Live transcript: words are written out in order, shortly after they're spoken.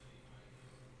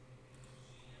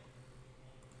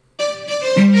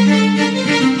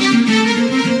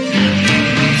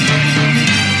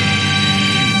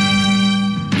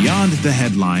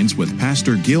Headlines with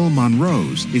Pastor Gil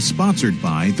Monrose is sponsored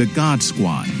by the God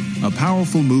Squad, a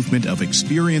powerful movement of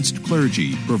experienced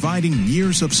clergy providing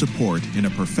years of support in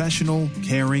a professional,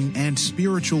 caring, and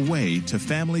spiritual way to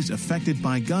families affected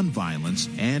by gun violence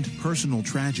and personal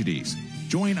tragedies.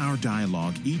 Join our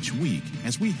dialogue each week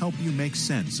as we help you make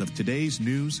sense of today's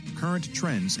news, current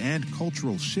trends, and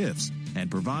cultural shifts,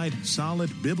 and provide solid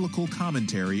biblical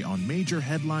commentary on major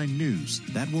headline news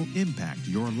that will impact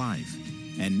your life.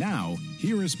 And now,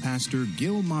 here is Pastor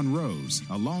Gil Monrose,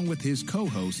 along with his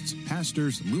co-hosts,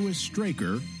 Pastors Louis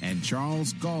Straker and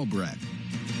Charles Galbraith.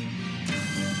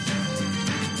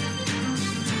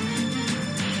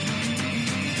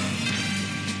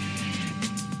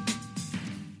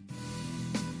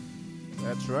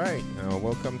 That's right.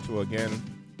 Welcome to, again,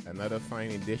 another fine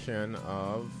edition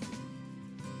of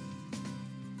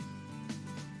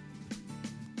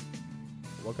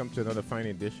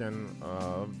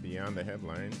Beyond the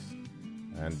Headlines.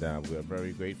 And we're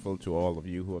very grateful to all of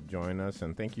you who have joined us.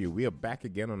 And thank you. We are back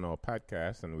again on our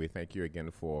podcast, and we thank you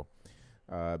again for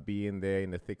being there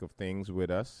in the thick of things with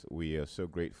us. We are so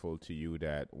grateful to you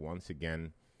that once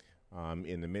again,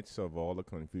 in the midst of all the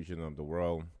confusion of the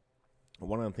world,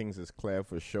 one of the things that's clear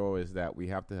for sure is that we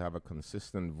have to have a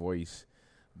consistent voice,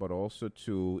 but also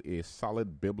to a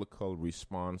solid biblical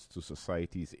response to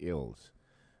society's ills.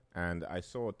 And I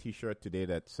saw a T-shirt today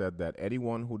that said that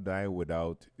anyone who died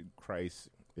without Christ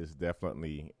is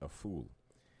definitely a fool.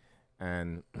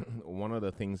 And one of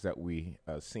the things that we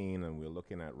are seeing and we're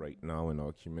looking at right now in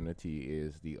our community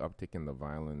is the uptick in the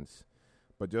violence,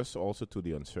 but just also to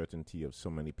the uncertainty of so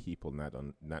many people not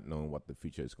knowing what the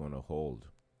future is going to hold.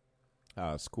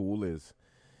 School is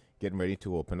getting ready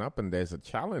to open up, and there's a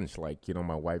challenge. Like,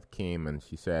 my wife came and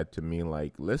she said to me,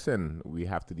 like, listen, we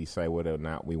have to decide whether or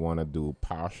not we want to do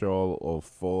partial or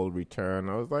full return.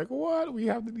 I was like, what? We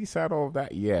have to decide all of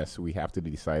that? Yes, we have to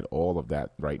decide all of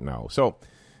that right now. So,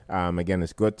 again,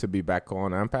 it's good to be back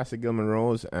on. I'm Pastor Gil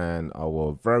Monrose, and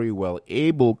our very well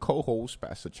able co-host,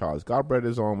 Pastor Charles Galbraith,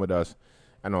 is on with us,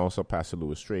 and also Pastor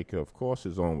Louis Straker, of course,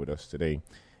 is on with us today.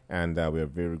 And we are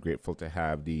very grateful to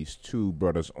have these two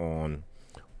brothers on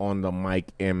the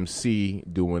mic MC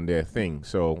doing their thing.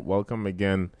 So welcome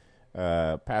again,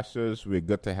 pastors. We're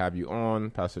good to have you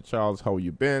on. Pastor Charles, how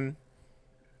you been?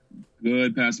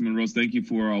 Good, Pastor Monrose. Thank you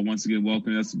for once again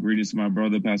welcoming us. Greetings to my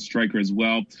brother, Pastor Stryker, as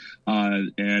well.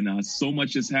 And so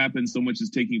much has happened. So much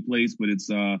is taking place, but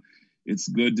it's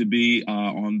good to be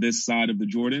on this side of the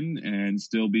Jordan and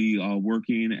still be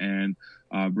working and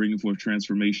bringing forth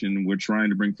transformation. We're trying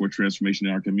to bring forth transformation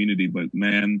in our community, but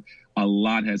man, a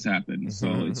lot has happened.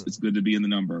 So it's good to be in the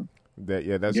number.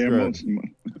 That's good.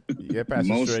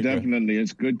 Most definitely.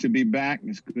 It's good to be back.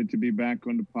 It's good to be back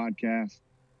on the podcast.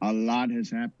 A lot has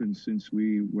happened since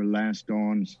we were last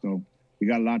on. So we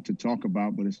got a lot to talk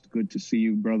about, but it's good to see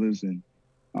you, brothers. And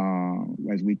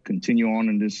as we continue on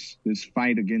in this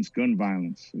fight against gun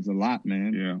violence, it's a lot,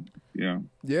 man.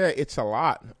 Yeah, it's a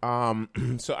lot.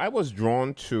 So I was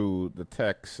drawn to the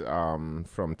text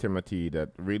from Timothy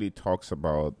that really talks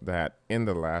about that in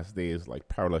the last days, like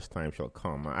perilous times shall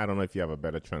come. I don't know if you have a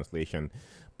better translation,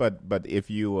 but if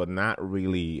you are not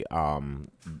really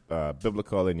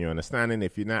biblical in your understanding,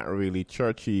 if you're not really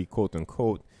churchy, quote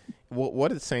unquote,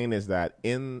 what it's saying is that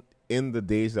in the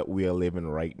days that we are living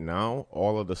right now,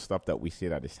 all of the stuff that we see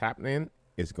that is happening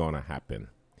is going to happen.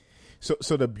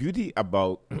 So the beauty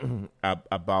about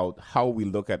how we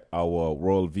look at our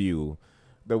worldview,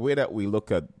 the way that we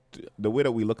look at the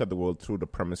world through the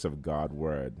premise of God's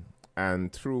word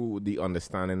and through the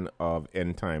understanding of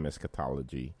end time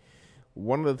eschatology,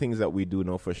 one of the things that we do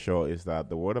know for sure is that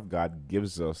the word of God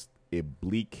gives us a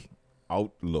bleak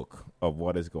outlook of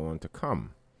what is going to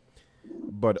come.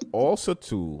 But also,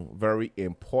 too, very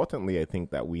importantly, I think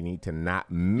that we need to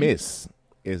not miss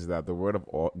is that the Word of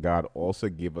God also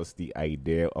gives us the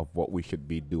idea of what we should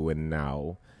be doing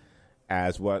now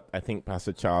as what I think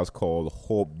Pastor Charles called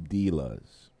hope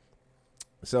dealers.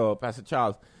 So, Pastor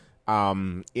Charles,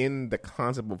 in the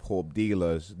concept of hope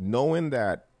dealers, knowing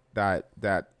that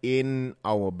in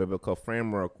our biblical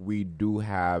framework, we do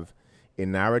have a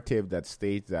narrative that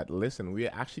states that, listen,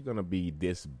 we're actually going to be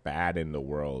this bad in the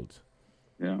world.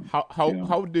 Yeah.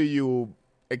 How do you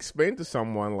explain to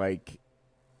someone, like,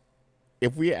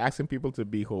 if we're asking people to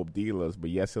be hope dealers, but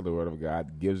yes, the Word of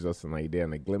God gives us an idea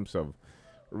and a glimpse of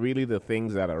really the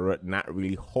things that are not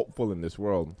really hopeful in this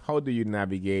world, how do you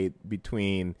navigate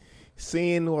between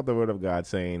seeing what the Word of God is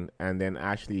saying and then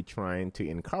actually trying to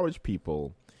encourage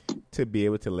people to be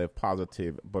able to live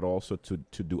positive, but also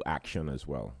to do action as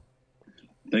well?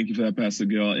 Thank you for that, Pastor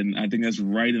Gil. And I think that's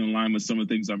right in line with some of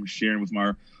the things I'm sharing with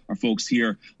our folks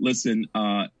here. Listen,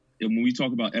 and when we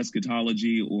talk about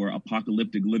eschatology or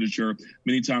apocalyptic literature,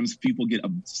 many times people get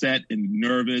upset and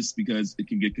nervous because it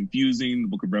can get confusing. The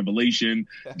book of Revelation,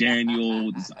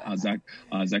 Daniel,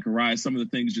 Zechariah, some of the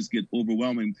things just get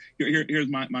overwhelming. Here's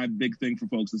my big thing for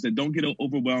folks. I said, don't get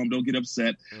overwhelmed, don't get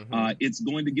upset. It's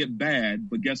going to get bad,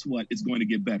 but guess what? It's going to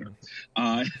get better.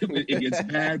 It gets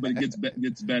bad, but it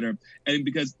gets better. And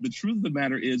because the truth of the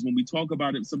matter is, when we talk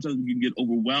about it, sometimes we can get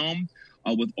overwhelmed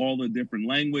with all the different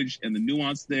language and the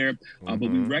nuance there. But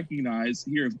we recognize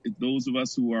here, if those of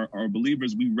us who are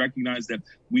believers, we recognize that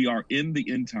we are in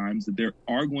the end times, that there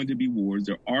are going to be wars,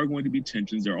 there are going to be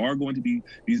tensions, there are going to be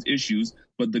these issues.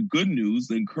 But the good news,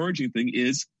 the encouraging thing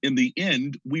is, in the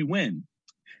end, we win.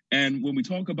 And when we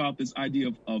talk about this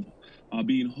idea of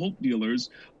being hope dealers,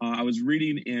 I was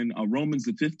reading in Romans,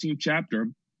 the 15th chapter.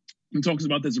 It talks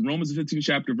about this in Romans, the 15th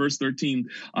chapter, verse 13.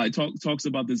 It talks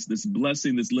about this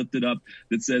blessing that's lifted up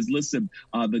that says, listen,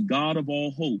 the God of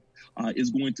all hope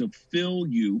is going to fill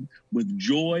you with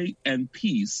joy and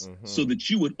peace so that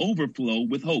you would overflow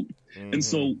with hope. And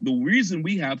so the reason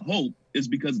we have hope is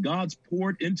because God's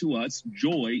poured into us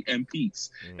joy and peace.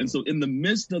 And so in the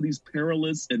midst of these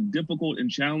perilous and difficult and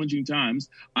challenging times,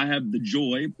 I have the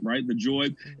joy, right? The joy,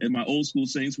 and my old school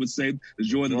saints would say, the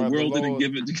joy that the world didn't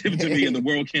give it to me and the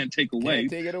world can't take away.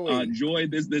 Can't take it away. Joy,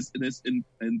 this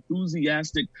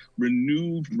enthusiastic,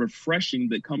 renewed, refreshing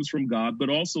that comes from God, but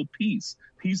also peace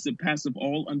that passeth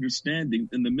all understanding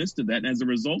in the midst of that. And as a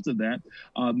result of that,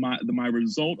 my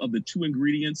result of the two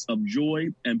ingredients of joy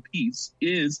and peace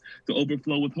is to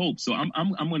overflow with hope. So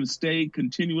I'm going to stay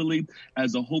continually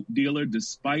as a hope dealer,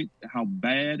 despite how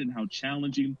bad and how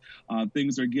challenging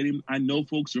things are getting. I know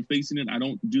folks are facing it. I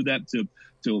don't do that to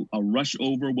rush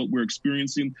over what we're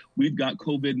experiencing. We've got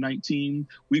COVID-19.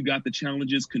 We've got the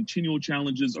challenges, continual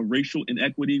challenges of racial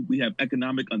inequity. We have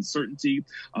economic uncertainty.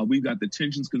 We've got the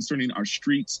tensions concerning our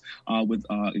streets with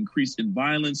increase in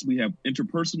violence. We have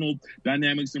interpersonal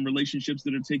dynamics and relationships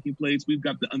that are taking place. We've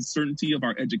got the uncertainty of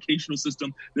our educational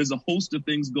system. There's a host of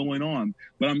things going on,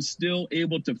 but I'm still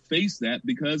able to face that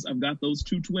because I've got those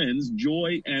two twins,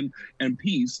 joy and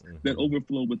peace, that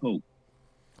overflow with hope.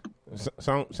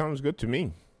 Sounds good to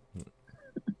me.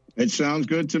 It sounds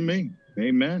good to me.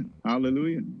 Amen.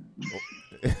 Hallelujah.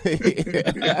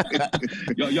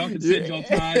 y'all can send your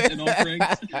tithes and offerings.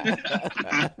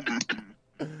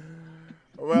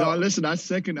 No, listen. I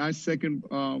second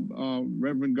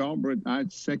Reverend Galbraith. I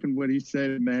second what he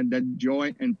said, man. That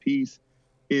joy and peace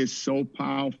is so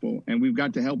powerful, and we've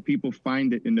got to help people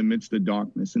find it in the midst of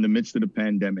darkness, in the midst of the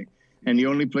pandemic. And the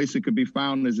only place it could be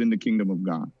found is in the kingdom of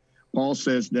God. Paul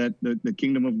says that the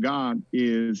kingdom of God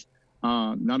is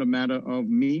not a matter of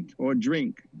meat or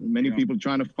drink. Many people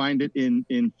trying to find it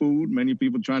in food. Many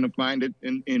people trying to find it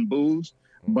in booze.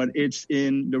 But it's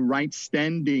in the right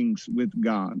standings with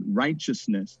God,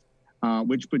 righteousness,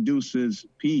 which produces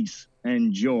peace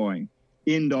and joy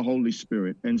in the Holy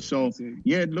Spirit. And so,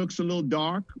 it looks a little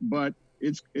dark, but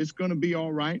it's going to be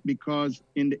all right, because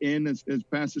in the end, as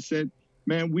Pastor said,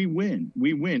 man, we win.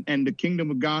 We win. And the kingdom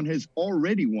of God has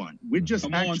already won. We're just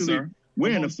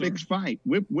we're in a fixed fight.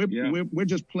 We're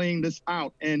just playing this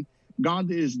out. And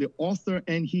God is the author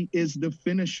and he is the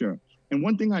finisher. And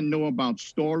one thing I know about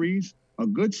stories, a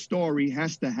good story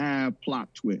has to have plot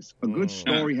twists. A good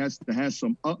story has to have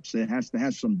some ups. It has to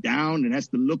have some down. It has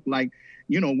to look like,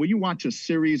 when you watch a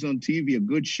series on TV, a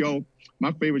good show.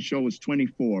 My favorite show was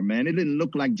 24, man. It didn't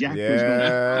look like Jack was going to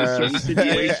have a certain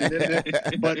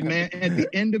situation. But, man, at the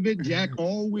end of it, Jack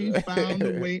always found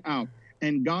a way out.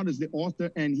 And God is the author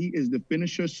and he is the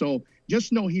finisher. So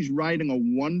just know he's writing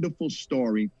a wonderful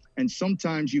story. And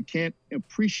sometimes you can't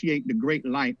appreciate the great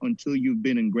light until you've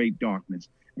been in great darkness.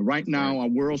 And right now, our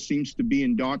world seems to be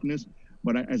in darkness.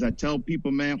 But as I tell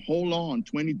people, man, hold on.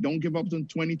 Don't give up on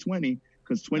 2020,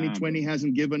 because 2020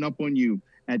 hasn't given up on you.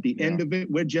 At the end of it,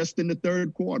 we're just in the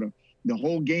third quarter. The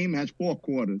whole game has 4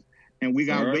 quarters, and we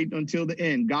got to wait until the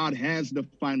end. God has the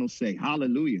final say.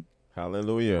 Hallelujah.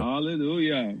 Hallelujah.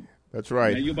 Hallelujah. That's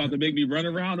right. Man, you're about to make me run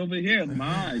around over here.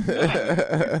 My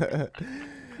God.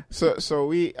 So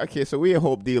we are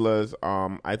hope dealers.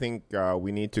 I think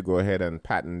we need to go ahead and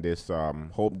patent this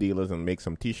hope dealers and make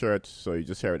some T-shirts. So you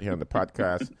just hear it here on the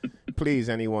podcast. Please,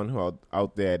 anyone who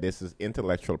out there, this is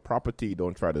intellectual property.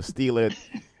 Don't try to steal it.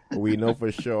 We know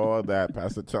for sure that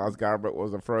Pastor Charles Galbraith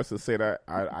was the first to say that.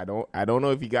 I don't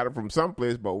know if he got it from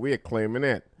someplace, but we're claiming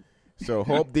it. So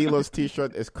Hope Dealers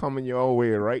T-shirt is coming your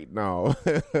way right now.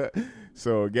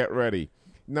 So get ready.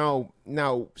 Now,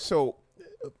 so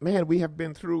man, we have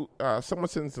been through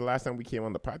somewhat since the last time we came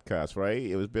on the podcast, right?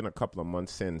 It was been a couple of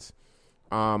months since.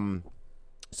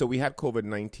 So we had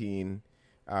COVID-19.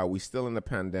 We're still in the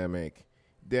pandemic.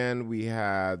 then we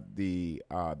had the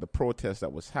protest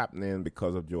that was happening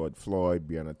because of George Floyd,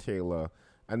 Breonna Taylor,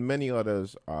 and many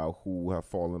others who have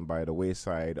fallen by the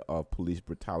wayside of police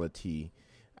brutality.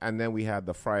 And then we had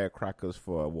the firecrackers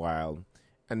for a while.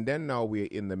 And then now we're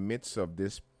in the midst of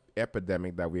this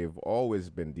epidemic that we've always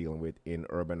been dealing with in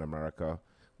urban America,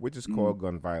 which is called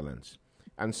gun violence.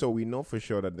 And so we know for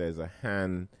sure that there's a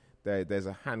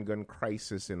handgun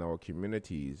crisis in our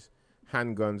communities.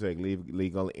 Handguns are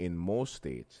legal in most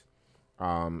states.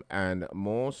 And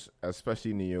most,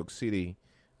 especially in New York City,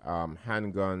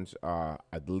 handguns are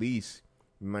at least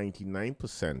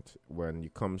 99% when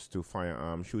it comes to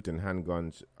firearm shooting.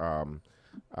 Handguns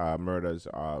murders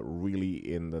are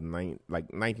really in the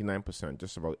 99%.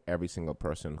 Just about every single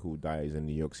person who dies in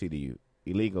New York City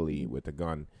illegally with a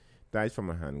gun dies from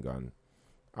a handgun.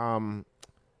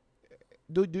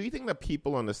 Do you think that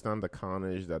people understand the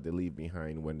carnage that they leave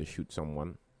behind when they shoot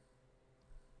someone?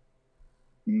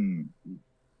 Do you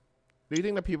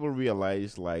think that people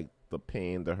realize, like, the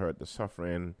pain, the hurt, the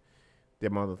suffering, the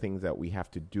amount of things that we have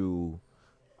to do?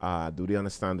 Do they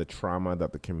understand the trauma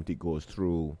that the community goes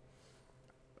through?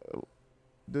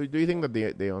 Do you think that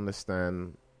they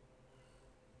understand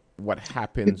what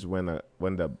happens when the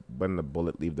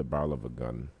bullet leaves the barrel of a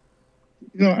gun?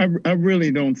 You know, I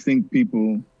really don't think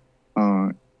people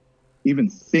even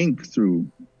think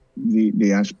through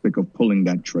the aspect of pulling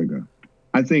that trigger.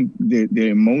 I think the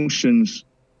emotions,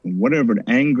 whatever, the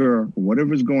anger,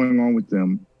 whatever's going on with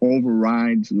them,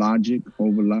 overrides logic,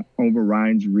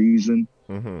 overrides reason,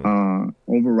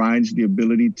 overrides the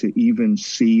ability to even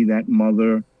see that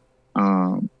mother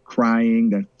crying,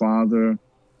 that father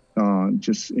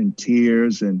just in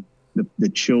tears, and the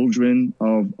children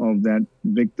of that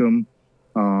victim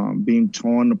being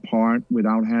torn apart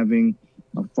without having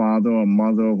a father or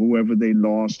mother or whoever they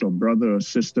lost, or brother or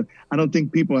sister. I don't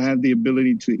think people have the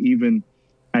ability to even,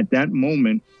 at that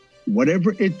moment,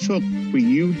 whatever it took for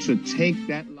you to take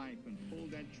that life and pull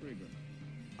that trigger,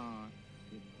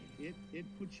 it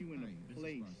puts you in a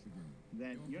place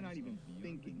that you're not even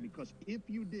thinking. Because if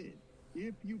you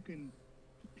can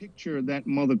picture that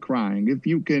mother crying, if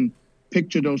you can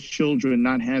picture those children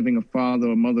not having a father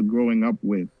or mother growing up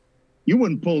with, you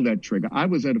wouldn't pull that trigger. I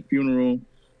was at a funeral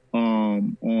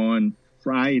on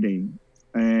Friday,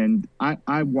 and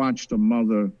I watched a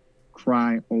mother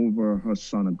cry over her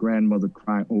son, a grandmother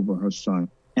cry over her son.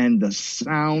 And the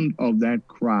sound of that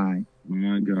cry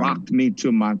rocked me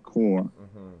to my core.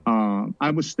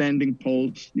 I was standing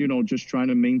post, just trying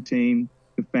to maintain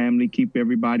the family, keep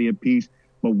everybody at peace.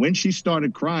 But when she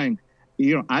started crying,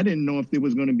 I didn't know if there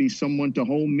was going to be someone to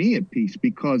hold me at peace,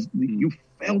 because you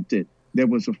felt it. There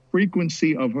was a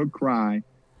frequency of her cry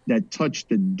that touched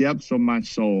the depths of my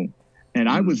soul. And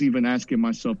I was even asking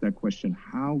myself that question: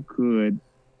 how could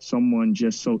someone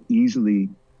just so easily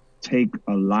take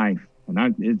a life?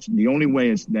 And it's the only way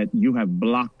is that you have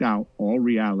blocked out all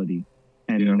reality,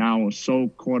 and now are so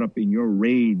caught up in your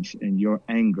rage and your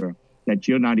anger that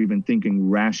you're not even thinking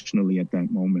rationally at that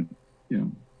moment. I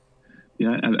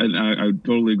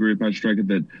totally agree with Pastor Stryker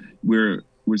that we're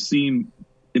seeing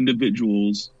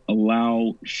individuals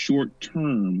allow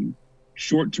short-term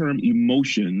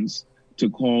emotions to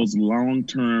cause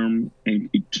long-term and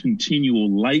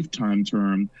continual lifetime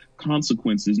term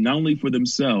consequences, not only for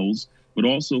themselves, but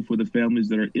also for the families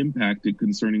that are impacted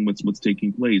concerning what's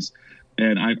taking place.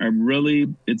 And I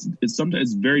really, it's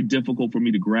sometimes very difficult for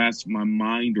me to grasp my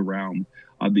mind around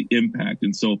the impact.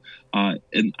 And so,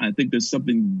 and I think there's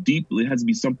something deeply, it has to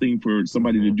be something for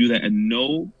somebody to do that and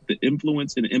know the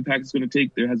influence and the impact it's going to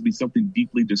take. There has to be something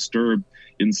deeply disturbed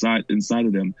inside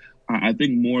of them. I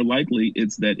think more likely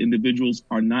it's that individuals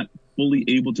are not fully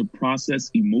able to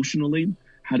process emotionally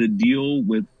how to deal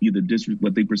with either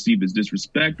what they perceive as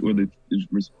disrespect, or they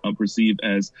perceive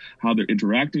as how they're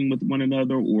interacting with one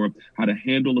another, or how to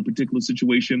handle a particular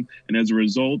situation. And as a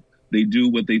result, they do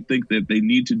what they think that they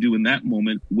need to do in that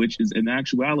moment, which is in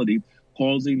actuality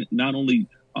causing not only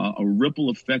a ripple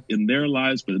effect in their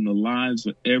lives, but in the lives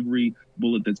of every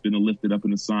bullet that's been lifted up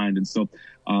and assigned. And so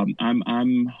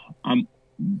I'm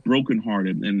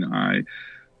brokenhearted, and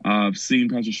I've seen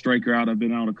Pastor Stryker out. I've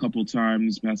been out a couple of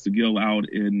times, Pastor Gill out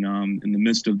in the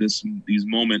midst of these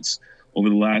moments over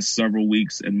the last several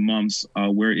weeks and months,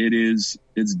 where it's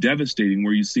devastating,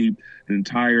 where you see an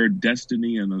entire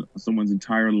destiny and someone's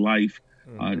entire life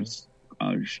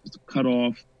cut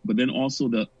off, but then also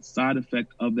the side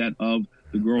effect of that, of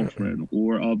the girlfriend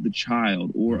or of the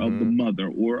child or of the mother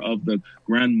or of the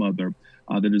grandmother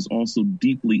that is also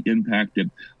deeply impacted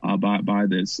by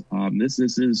this. This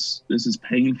is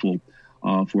painful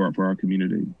for our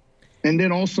community. And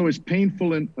then also it's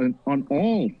painful on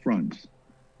all fronts.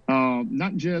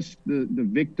 not just the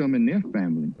victim and their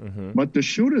family, but the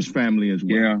shooter's family as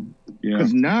well. Yeah.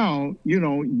 Because now,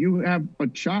 you have a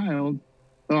child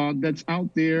that's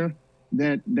out there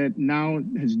that now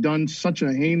has done such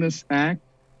a heinous act,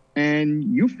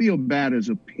 and you feel bad as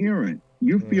a parent.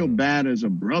 You feel bad as a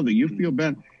brother. You feel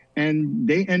bad. And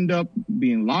they end up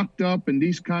being locked up and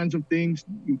these kinds of things.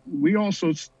 We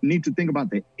also need to think about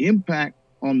the impact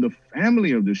on the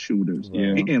family of the shooters,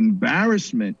 the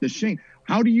embarrassment, the shame.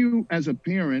 How do you, as a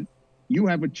parent, you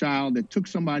have a child that took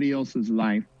somebody else's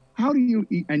life? How do you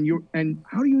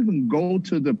how do you even go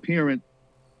to the parent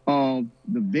of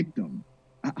the victim?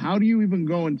 How do you even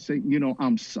go and say,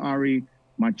 I'm sorry,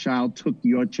 my child took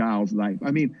your child's life?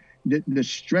 I mean, the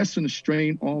stress and the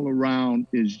strain all around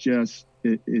is just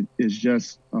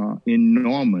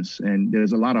enormous, and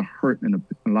there's a lot of hurt and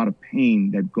a lot of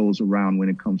pain that goes around when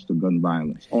it comes to gun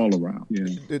violence all around.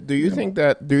 Yeah. Do you think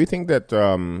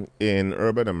that in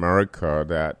urban America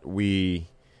that we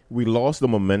lost the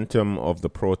momentum of the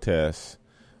protests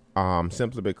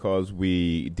simply because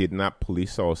we did not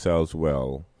police ourselves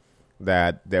well?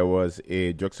 That there was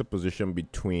a juxtaposition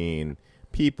between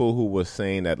people who were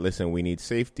saying that, listen, we need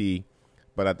safety,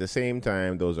 but at the same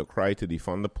time, there was a cry to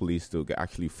defund the police to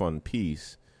actually fund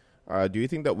peace. Do you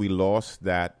think that we lost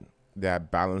that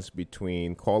balance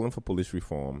between calling for police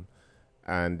reform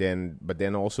but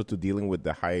then also to dealing with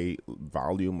the high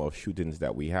volume of shootings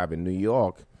that we have in New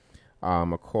York?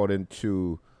 According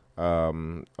to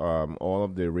all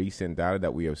of the recent data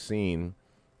that we have seen,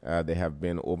 there have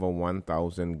been over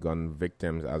 1,000 gun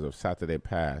victims as of Saturday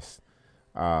past.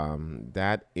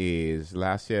 That is,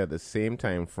 last year at the same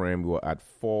time frame, we were at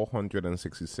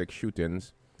 466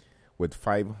 shootings with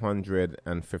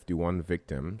 551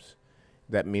 victims.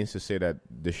 That means to say that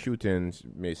the shootings,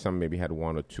 some maybe had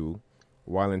one or two,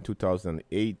 while in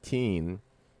 2018,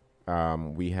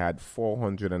 we had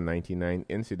 499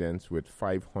 incidents with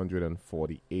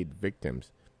 548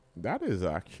 victims. That is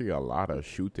actually a lot of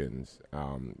shootings.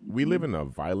 We live in a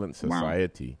violent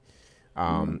society.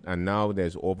 Wow. And now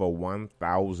there's over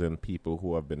 1,000 people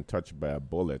who have been touched by a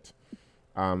bullet.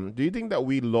 Do you think that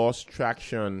we lost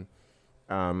traction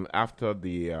after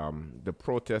the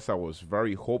protests? I was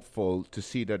very hopeful to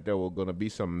see that there were going to be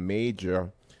some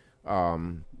major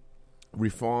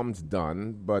reforms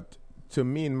done. But to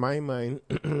me, in my mind,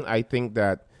 I think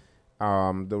that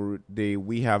the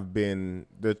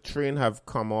train have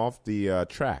come off the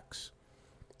tracks.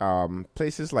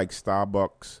 Places like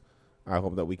Starbucks, I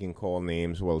hope that we can call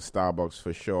names. Well, Starbucks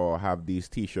for sure have these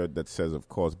T-shirts that says, of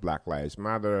course, Black Lives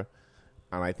Matter.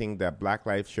 And I think that Black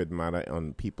lives should matter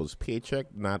on people's paycheck,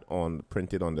 not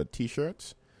printed on the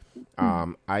T-shirts.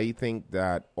 I think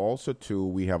that also, too,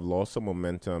 we have lost some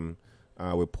momentum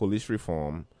with police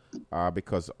reform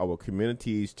because our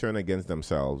communities turn against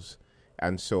themselves.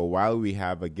 And so while we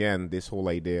have, again, this whole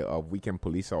idea of we can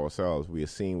police ourselves, we are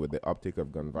seeing with the uptick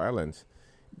of gun violence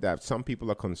that some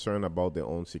people are concerned about their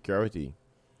own security.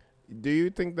 Do you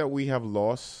think that we have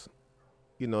lost,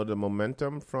 the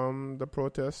momentum from the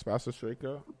protests, Pastor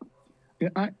Straker?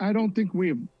 Yeah, I don't think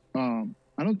I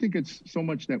don't think it's so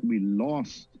much that we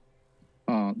lost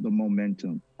the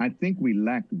momentum. I think we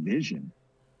lack vision.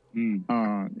 In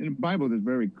the Bible, it's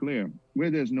very clear.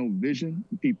 Where there's no vision,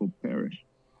 people perish.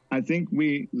 I think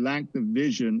we lack the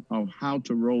vision of how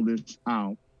to roll this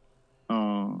out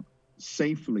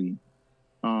safely.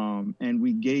 And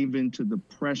we gave into the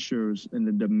pressures and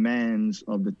the demands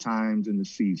of the times and the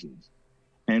seasons.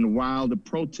 And while the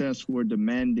protests were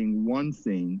demanding one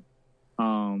thing,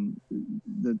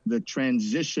 the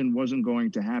transition wasn't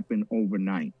going to happen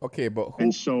overnight. Okay, but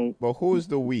who is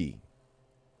the we?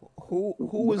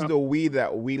 Who is the we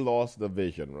that we lost the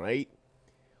vision, right?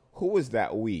 Who is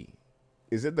that we?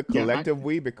 Is it the collective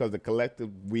we? Because the collective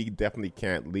we definitely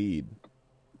can't lead.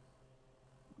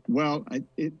 Well,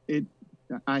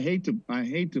 I hate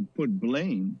to put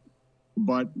blame,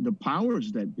 but the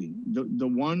powers that be, the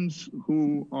ones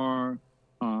who are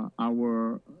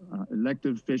our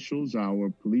elected officials, our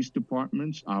police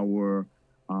departments, our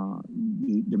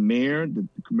the mayor, the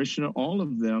commissioner, all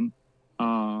of them,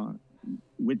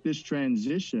 with this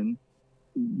transition,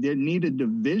 there needed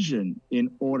division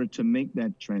in order to make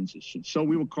that transition. So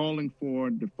we were calling for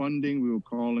defunding. We were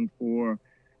calling for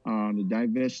the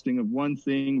divesting of one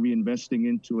thing, reinvesting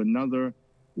into another.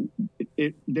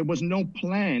 There was no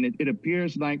plan. It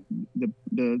appears like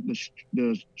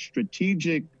the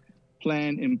strategic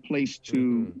plan in place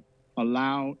to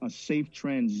allow a safe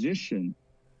transition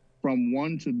from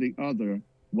one to the other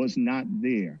was not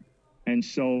there. And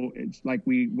so it's like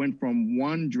we went from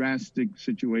one drastic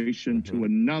situation to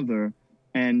another,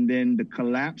 and then the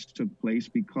collapse took place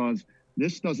because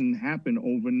this doesn't happen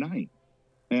overnight.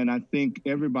 And I think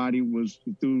everybody was,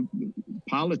 through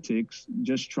politics,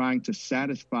 just trying to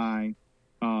satisfy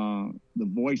the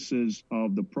voices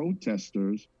of the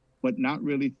protesters, but not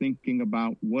really thinking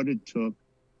about what it took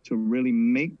to really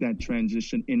make that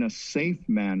transition in a safe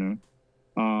manner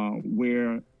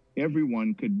where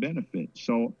everyone could benefit.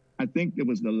 So I think it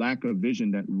was the lack of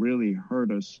vision that really hurt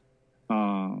us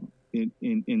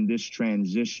in this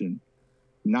transition.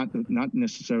 Not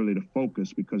necessarily the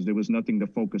focus, because there was nothing to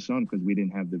focus on because we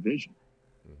didn't have the vision.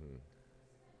 Mm-hmm.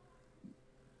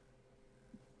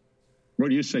 What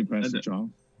do you say, Pastor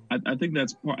Charles? I think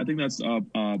that's part. I think that's a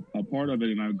part of it,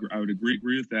 and I would agree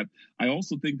with that. I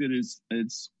also think that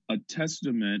it's a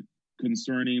testament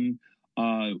concerning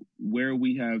where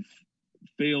we have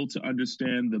failed to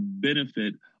understand the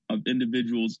benefit of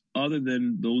individuals other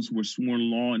than those who are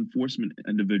sworn law enforcement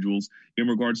individuals in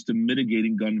regards to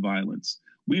mitigating gun violence.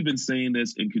 We've been saying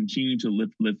this and continue to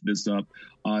lift this up,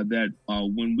 that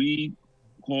when we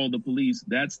call the police,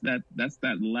 that's that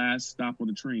last stop on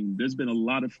the train. There's been a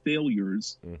lot of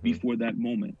failures before that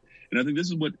moment. And I think this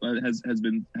is what has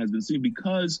been seen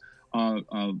because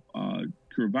of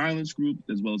Cure Violence Group,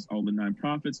 as well as all the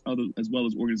nonprofits, as well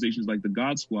as organizations like the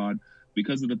God Squad.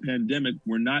 Because of the pandemic,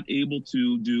 we're not able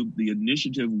to do the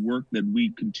initiative work that we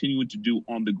continue to do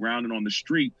on the ground and on the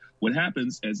street. What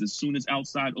happens is, as soon as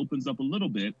outside opens up a little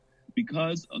bit,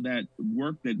 because of that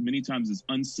work that many times is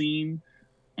unseen,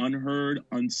 unheard,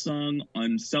 unsung,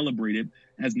 uncelebrated,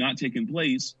 has not taken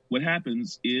place, what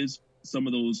happens is some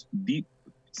of those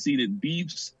deep-seated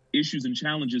beefs, issues, and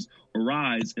challenges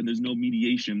arise, and there's no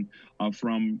mediation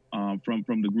from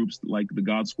the groups like the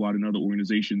God Squad and other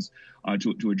organizations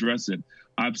to address it.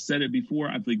 I've said it before.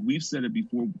 I think we've said it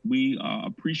before. We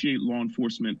appreciate law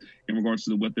enforcement in regards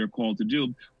to what they're called to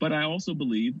do, but I also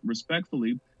believe,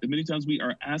 respectfully, that many times we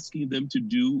are asking them to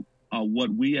do what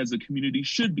we as a community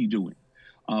should be doing.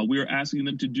 We are asking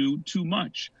them to do too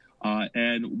much.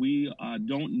 And we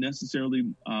don't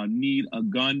necessarily need a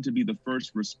gun to be the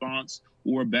first response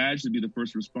or a badge to be the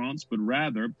first response, but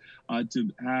rather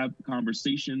to have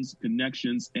conversations,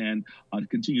 connections, and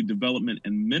continued development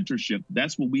and mentorship.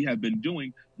 That's what we have been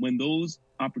doing. When those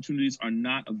opportunities are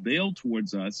not availed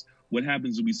towards us, what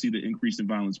happens is we see the increase in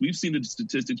violence. We've seen the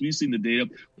statistics, we've seen the data.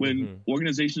 When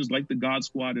organizations like the God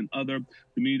Squad and other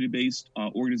community-based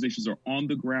organizations are on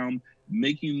the ground,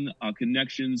 making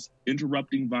connections,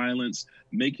 interrupting violence,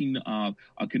 making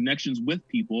connections with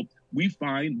people, we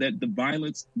find that the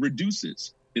violence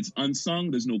reduces. It's unsung.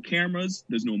 There's no cameras.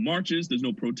 There's no marches. There's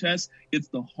no protests. It's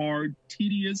the hard,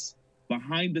 tedious,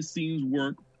 behind-the-scenes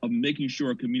work of making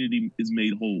sure a community is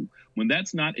made whole. When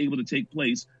that's not able to take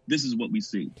place, this is what we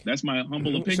see. That's my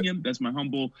humble opinion. That's my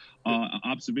humble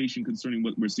observation concerning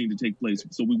what we're seeing to take place.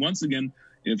 So we, once again,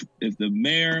 if the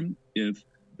mayor, if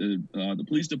the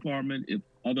police department, if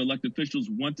other elected officials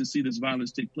want to see this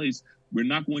violence take place, we're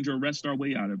not going to arrest our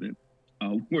way out of it.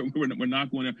 We're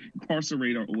not going to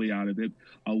incarcerate our way out of it.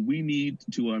 We need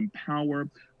to empower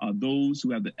those who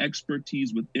have the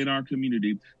expertise within our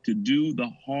community to do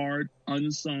the hard,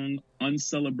 unsung,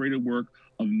 uncelebrated work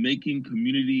of making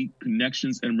community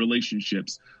connections and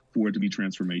relationships for it to be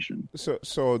transformation.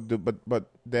 But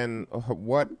then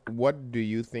what do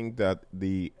you think that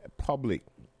the public?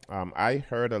 I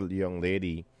heard a young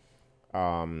lady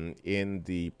in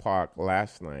the park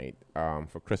last night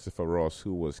for Christopher Ross,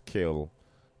 who was killed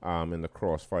in the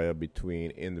crossfire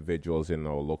between individuals in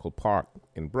a local park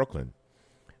in Brooklyn.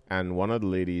 And one of the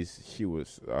ladies, she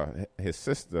was his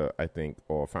sister, I think,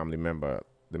 or family member.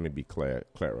 Let me be clear.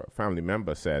 Family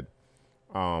member said,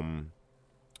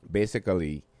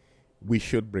 basically, we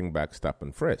should bring back stop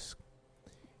and frisk.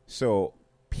 So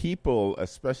people,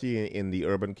 especially in the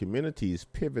urban communities,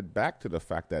 pivot back to the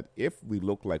fact that if we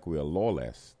look like we are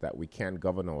lawless, that we can't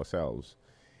govern ourselves,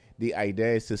 the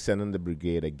idea is to send in the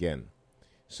brigade again.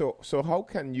 So how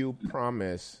can you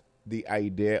promise the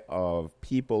idea of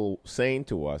people saying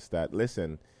to us that,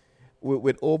 listen,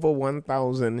 with over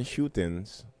 1,000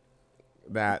 shootings,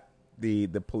 that the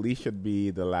police should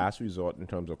be the last resort in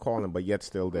terms of calling, but yet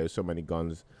still there's so many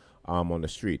guns on the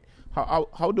street.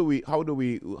 How do we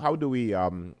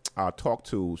talk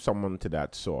to someone to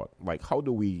that sort? Like how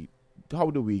do we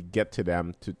get to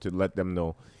them to let them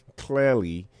know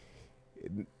clearly?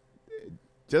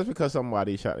 Just because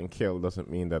somebody shot and killed doesn't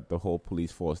mean that the whole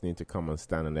police force need to come and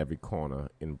stand in every corner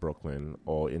in Brooklyn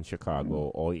or in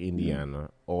Chicago or Indiana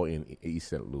or in East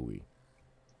St. Louis.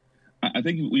 I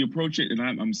think we approach it, and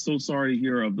I'm so sorry to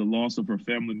hear of the loss of her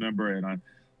family member, and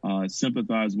I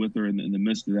sympathize with her in the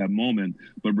midst of that moment.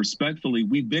 But respectfully,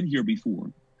 we've been here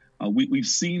before. We've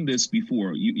seen this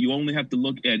before. You only have to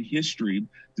look at history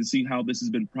to see how this has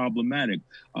been problematic.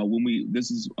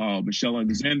 This is Michelle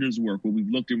Alexander's work, where we've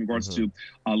looked in regards to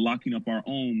locking up our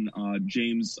own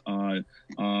James. I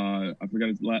forgot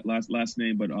his last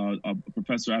name, but a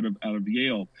professor out of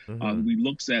Yale. Who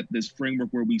looks at this framework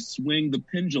where we swing the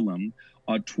pendulum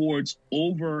towards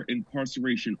over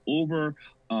incarceration, over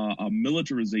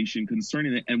militarization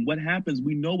concerning it. And what happens,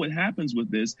 we know what happens with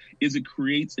this is it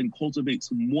creates and cultivates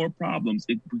more problems.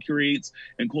 It creates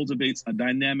and cultivates a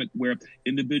dynamic where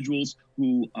individuals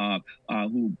who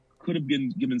could have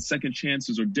been given second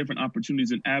chances or different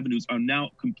opportunities and avenues are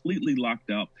now completely locked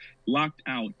out.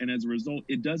 And as a result,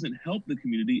 it doesn't help the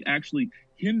community, actually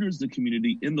hinders the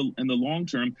community in the long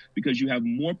term, because you have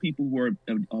more people who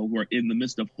are in the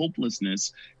midst of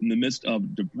hopelessness, in the midst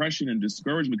of depression and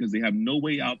discouragement, because they have no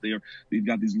way out there. They've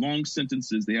got these long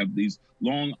sentences. They have these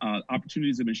long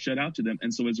opportunities that have been shut out to them.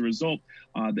 And so as a result,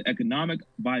 the economic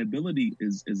viability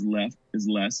is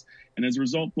less. And as a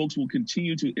result, folks will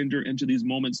continue to enter into these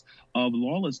moments of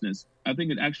lawlessness. I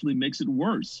think it actually makes it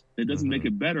worse. It doesn't make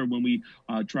it better when we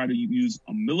try to use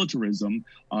militarism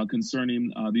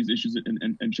concerning these issues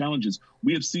and challenges.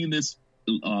 We have seen this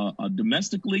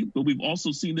domestically, but we've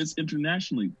also seen this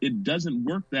internationally. It doesn't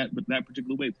work that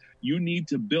particular way. You need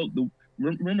to build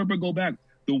remember, go back.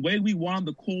 The way we won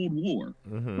the Cold War,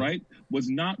 right, was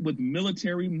not with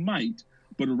military might,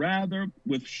 but rather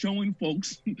with showing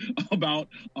folks about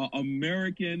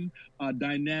American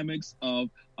dynamics of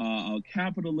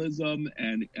capitalism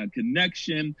and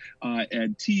connection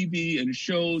and TV and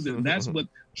shows. And that's what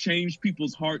changed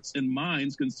people's hearts and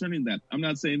minds concerning that. I'm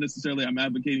not saying necessarily I'm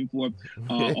advocating for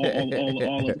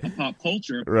all of pop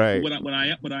culture. Right.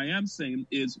 What I am saying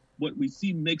is what we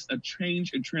see makes a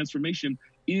change and transformation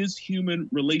is human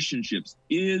relationships,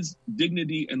 is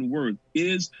dignity and worth,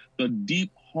 is the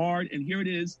deep, hard, and here it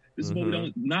is. This is what we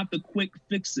don't, not the quick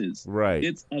fixes. Right.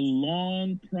 It's a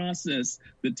long process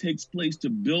that takes place to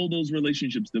build those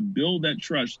relationships, to build that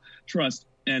trust.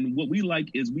 And what we like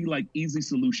is easy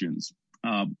solutions.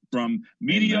 From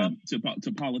media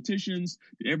to politicians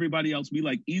to everybody else, we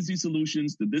like easy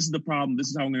solutions. That this is the problem. This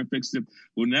is how we're going to fix it.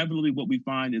 Well, inevitably, what we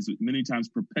find is it many times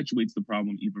perpetuates the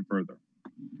problem even further.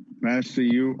 Pastor,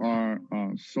 you are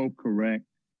so correct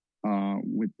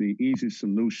with the easy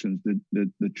solutions.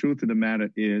 The truth of the matter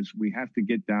is we have to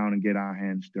get down and get our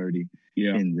hands dirty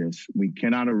in this. We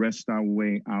cannot arrest our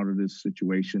way out of this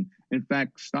situation. In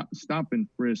fact, stop and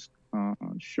frisk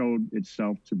showed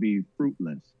itself to be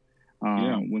fruitless.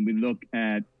 When we look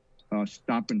at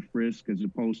stop and frisk as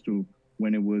opposed to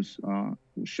when it was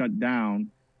shut down,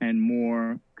 and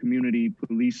more community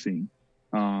policing,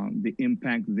 the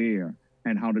impact there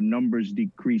and how the numbers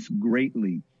decrease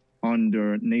greatly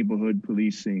under neighborhood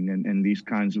policing and these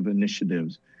kinds of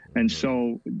initiatives. And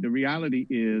so the reality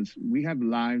is we have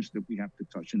lives that we have to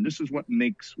touch. And this is what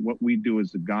makes what we do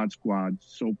as the God Squad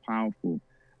so powerful.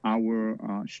 Our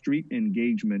street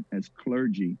engagement as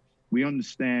clergy, we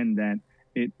understand that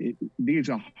these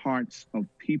are hearts of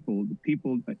people, the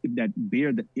people that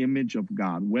bear the image of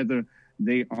God, whether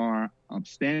they are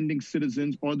upstanding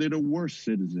citizens or they're the worst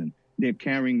citizen. They're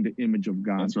carrying the image of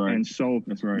God. That's right. And so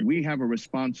That's right. We have a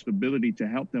responsibility to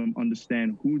help them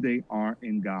understand who they are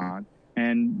in God.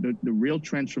 And the real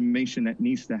transformation that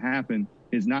needs to happen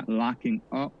is not locking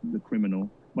up the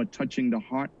criminal, but touching the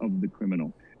heart of the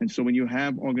criminal. And so when you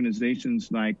have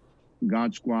organizations like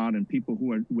God Squad and people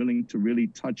who are willing to really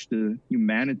touch the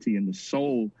humanity and the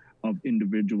soul of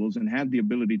individuals and have the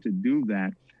ability to do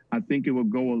that, I think it will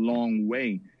go a long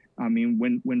way. I mean,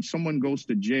 when someone goes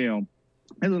to jail,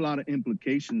 there's a lot of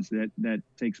implications that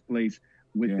takes place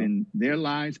within their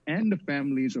lives and the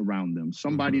families around them.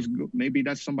 Maybe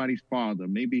that's somebody's father.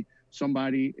 Maybe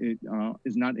somebody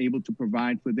is not able to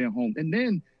provide for their home. And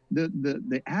then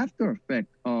the after effect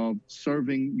of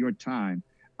serving your time,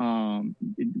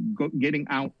 getting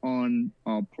out on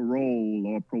parole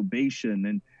or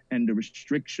probation and the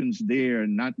restrictions there,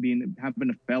 not having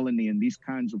a felony and these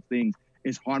kinds of things,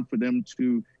 it's hard for them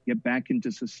to get back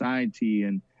into society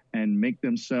and make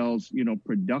themselves,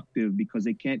 productive because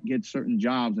they can't get certain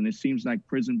jobs. And it seems like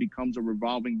prison becomes a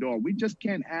revolving door. We just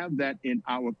can't have that in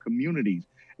our communities.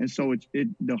 And so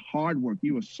the hard work,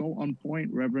 you are so on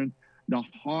point, Reverend, the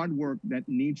hard work that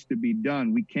needs to be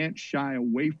done. We can't shy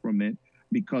away from it,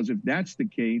 because if that's the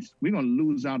case, we're going to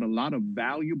lose out a lot of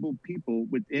valuable people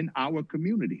within our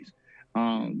communities.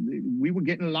 We were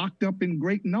getting locked up in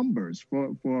great numbers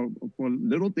for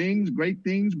little things, great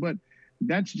things, but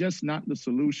that's just not the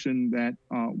solution that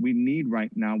we need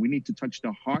right now. We need to touch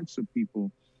the hearts of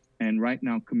people And right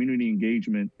now, community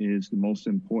engagement is the most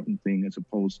important thing, as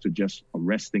opposed to just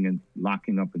arresting and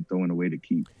locking up and throwing away the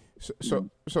key.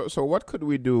 So what could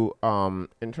we do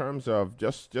in terms of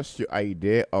just your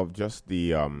idea of just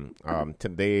the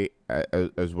today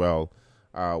as well?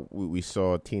 We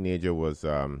saw a teenager was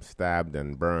stabbed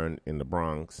and burned in the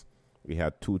Bronx. We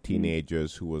had two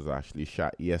teenagers who was actually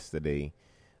shot yesterday.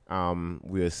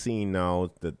 We are seeing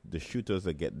now that the shooters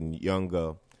are getting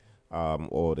younger,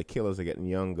 or the killers are getting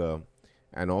younger,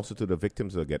 and also the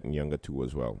victims are getting younger too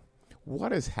as well.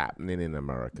 What is happening in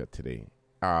America today?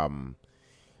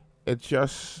 It's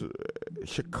just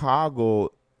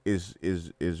Chicago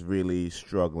is really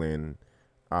struggling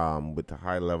with the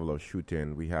high level of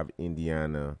shooting. We have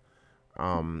Indiana,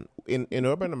 in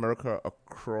urban America,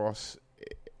 across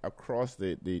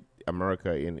the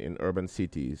America in urban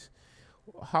cities.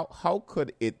 How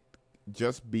could it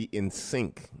just be in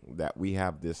sync that we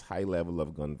have this high level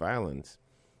of gun violence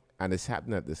and it's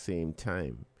happening at the same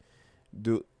time?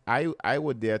 I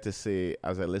would dare to say,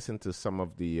 as I listen to some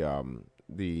of the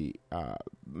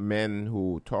men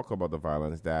who talk about the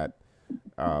violence, that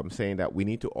saying that we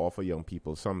need to offer young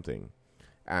people something.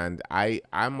 And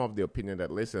I'm of the opinion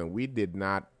that, listen, we did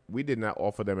not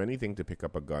offer them anything to pick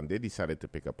up a gun. They decided to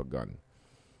pick up a gun.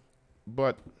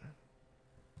 But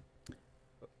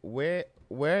where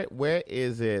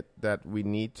is it that we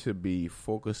need to be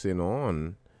focusing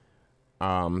on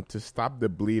to stop the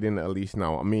bleeding, at least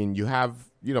now? I mean, you have,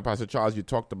 Pastor Charles, you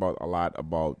talked about a lot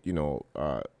about,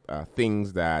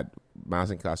 things that mass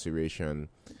incarceration,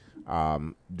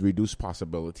 reduce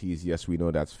possibilities. Yes, we know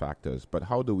that's factors. But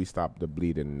how do we stop the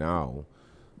bleeding now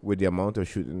with the amount of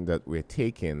shooting that we're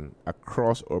taking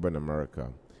across urban America?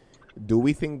 Do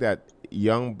we think that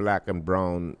young black and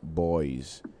brown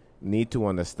boys need to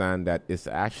understand that it's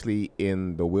actually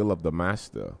in the will of the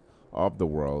master of the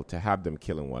world to have them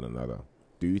killing one another?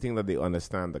 Do you think that they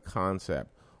understand the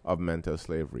concept of mental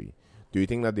slavery? Do you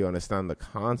think that they understand the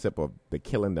concept of the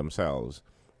killing themselves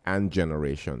and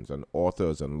generations and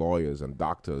authors and lawyers and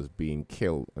doctors being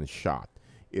killed and shot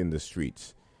in the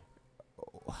streets?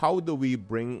 How do we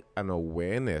bring an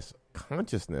awareness,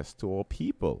 consciousness to all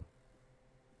people?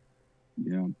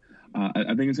 Yeah.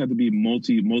 I think it's got to be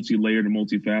multi-layered and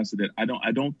multifaceted.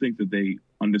 I don't think that they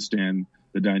understand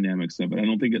the dynamics of it. I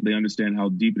don't think that they understand how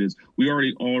deep it is. We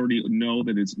already know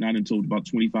that it's not until about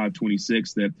 25,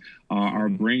 26 that our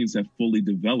brains have fully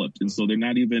developed. And so they're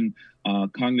not even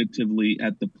cognitively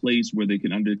at the place where they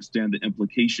can understand the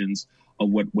implications of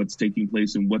what's taking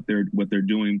place and what they're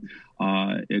doing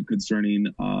concerning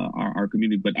our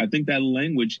community. But I think that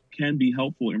language can be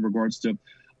helpful in regards to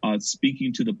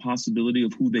speaking to the possibility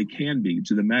of who they can be,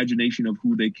 to the imagination of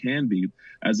who they can be,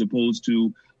 as opposed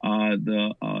to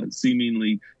the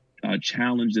seemingly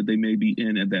challenge that they may be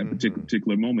in at that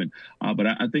particular moment. But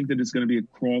I think that it's going to be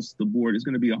across the board. It's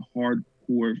going to be a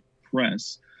hardcore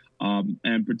press.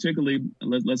 And particularly,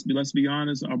 let's be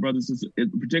honest, our brothers and sisters,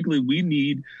 particularly we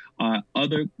need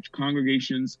other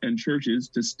congregations and churches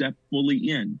to step fully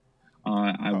in.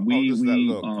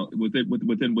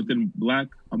 Within Black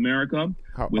America.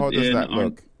 How does that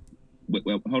look?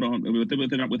 Hold on.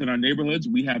 Within our neighborhoods,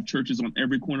 we have churches on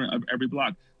every corner of every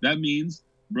block. That means,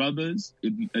 brothers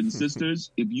and sisters,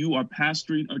 if you are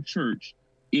pastoring a church,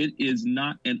 it is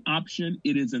not an option.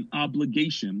 It is an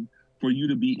obligation for you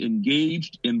to be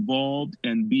engaged, involved,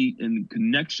 and be in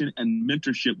connection and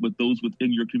mentorship with those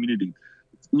within your community.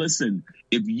 Listen,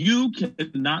 if you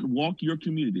cannot walk your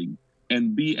community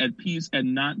and be at peace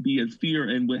and not be at fear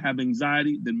and have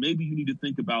anxiety, then maybe you need to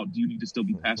think about, do you need to still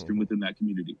be pastoring within that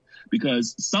community?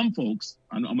 Because some folks,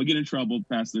 I'm going to get in trouble,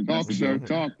 Pastor. Talk.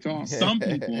 Some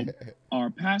people are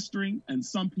pastoring and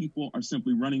some people are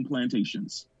simply running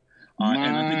plantations.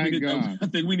 And I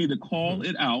think we need to call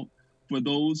it out for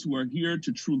those who are here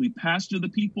to truly pastor the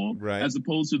people, right, as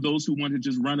opposed to those who want to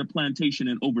just run a plantation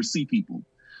and oversee people.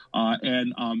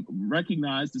 And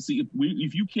recognize to see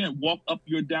if you can't walk up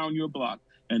down your block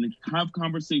and have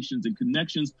conversations and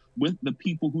connections with the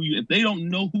people if they don't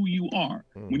know who you are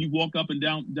when you walk up and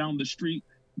down the street.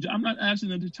 I'm not asking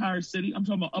the entire city. I'm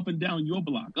talking about up and down your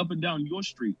block, up and down your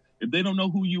street. If they don't know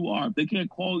who you are, if they can't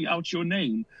call out your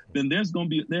name, then there's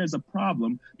a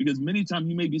problem, because many times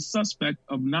you may be suspect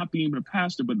of not being able to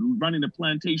pastor, but running a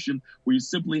plantation where you're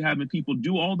simply having people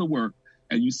do all the work.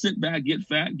 And you sit back, get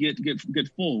fat, get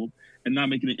full, and not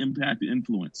making an impact and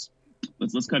influence.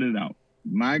 Let's cut it out.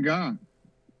 My God,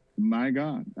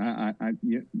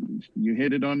 you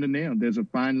hit it on the nail. There's a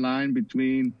fine line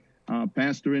between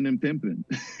pastoring and pimping.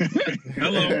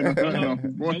 Hello.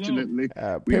 Unfortunately,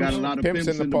 we got a lot of pimps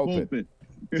in the pulpit.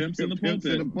 Pimps in the pulpit. Pimps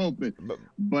in the pulpit.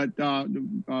 But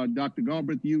Dr.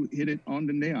 Galbraith, you hit it on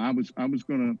the nail. I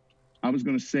was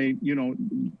gonna say, you know,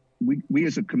 we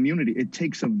as a community, it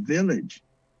takes a village.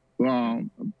 The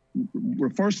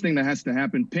first thing that has to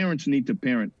happen, parents need to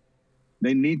parent.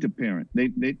 They need to parent. They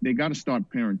got to start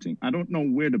parenting. I don't know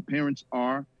where the parents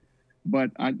are,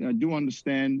 but I do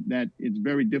understand that it's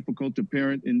very difficult to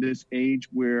parent in this age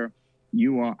where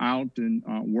you are out and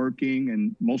working,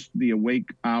 and most of the awake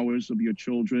hours of your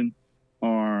children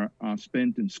are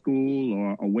spent in school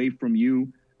or away from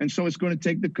you. And so it's going to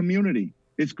take the community.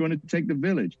 It's going to take the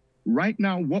village. Right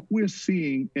now, what we're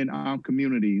seeing in our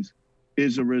communities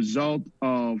is a result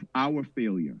of our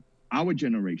failure, our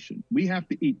generation. We have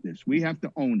to eat this. We have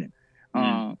to own it.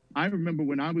 I remember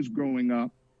when I was growing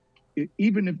up,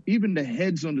 even the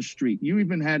heads on the street, you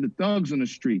even had the thugs on the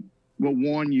street will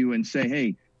warn you and say,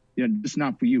 hey, yeah, it's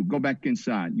not for you. Go back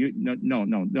inside.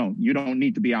 No. You don't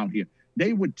need to be out here.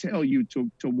 They would tell you to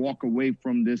walk away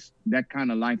from that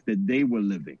kind of life that they were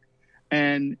living.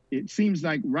 And it seems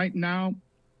like right now,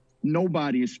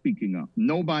 nobody is speaking up.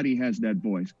 Nobody has that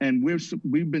voice. And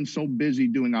we've been so busy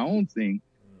doing our own thing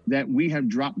that we have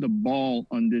dropped the ball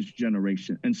on this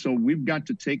generation. And so we've got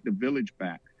to take the village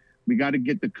back. We got to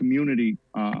get the community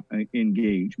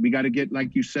engaged. We got to get,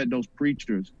 like you said, those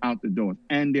preachers out the door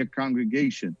and their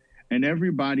congregation, and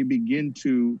everybody begin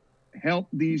to help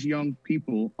these young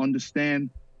people understand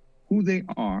who they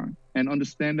are and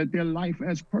understand that their life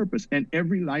has purpose, and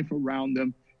every life around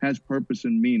them has purpose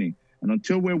and meaning. And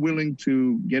until we're willing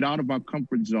to get out of our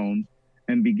comfort zones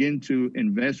and begin to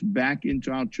invest back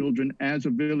into our children as a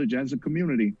village, as a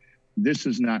community, this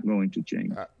is not going to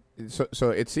change. So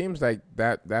it seems like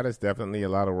that is definitely a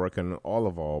lot of work on all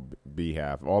of our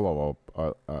behalf, all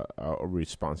of our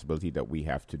responsibility that we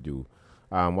have to do.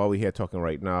 While we're here talking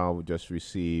right now, we just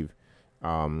received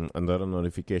another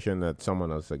notification that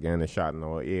someone else again is shot in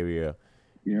our area.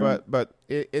 Yeah. But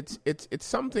it's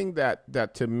something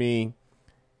that to me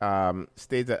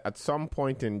states that at some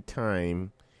point in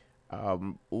time,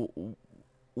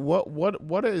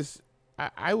 what is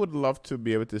I would love to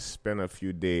be able to spend a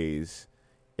few days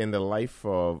in the life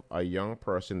of a young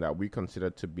person that we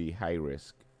consider to be high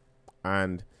risk,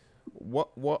 and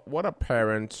what a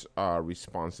parent's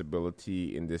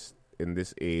responsibility in this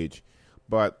age.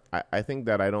 But I think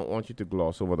that I don't want you to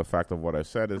gloss over the fact of what I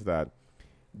said is that,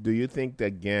 do you think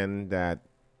again that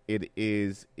it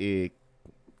is a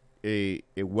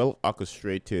well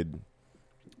orchestrated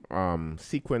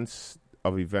sequence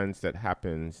of events that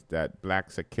happens that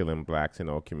blacks are killing blacks in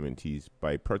our communities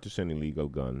by purchasing illegal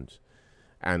guns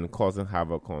and causing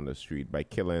havoc on the street, by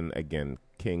killing again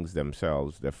kings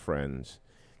themselves, their friends,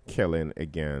 killing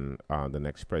again the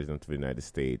next president of the United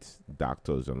States,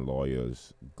 doctors and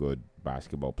lawyers, good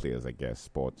basketball players, I guess,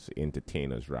 sports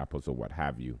entertainers, rappers, or what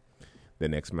have you, the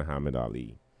next Muhammad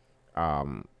Ali.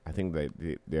 I think that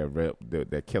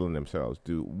they're killing themselves.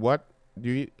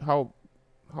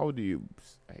 How do you,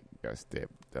 I guess,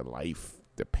 the life,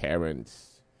 the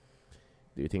parents,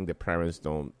 do you think the parents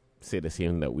don't say the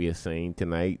same that we are saying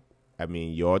tonight? I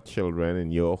mean, your children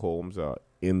and your homes are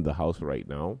in the house right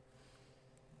now.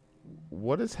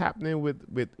 What is happening with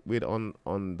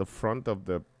on the front of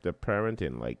the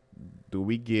parenting? Like, do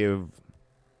we give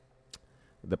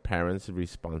the parents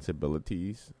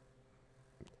responsibilities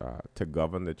to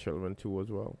govern the children too as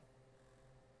well?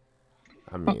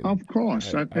 I mean, of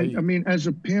course. I mean, as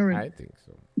a parent, I think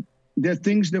so. There are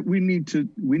things that we need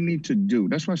to do.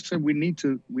 That's why I said we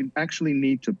actually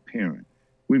need to parent.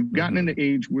 We've gotten in the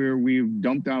age where we've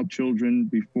dumped our children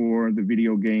before the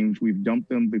video games. We've dumped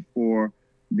them before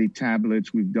the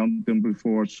tablets. We've dumped them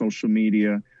before social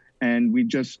media, and we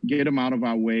just get them out of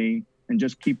our way and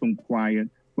just keep them quiet.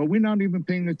 But we're not even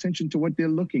paying attention to what they're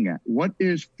looking at. What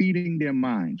is feeding their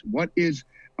minds? What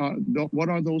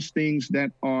are those things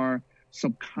that are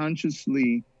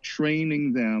subconsciously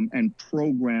training them and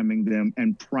programming them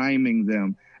and priming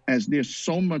them, as there's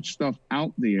so much stuff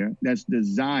out there that's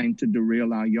designed to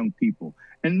derail our young people?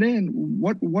 And then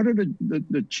what are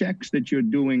the checks that you're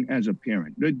doing as a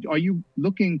parent? Are you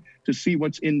looking to see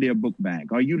what's in their book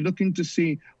bag? Are you looking to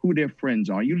see who their friends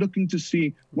are? Are you looking to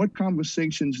see what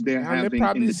conversations they're having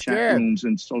in the chat rooms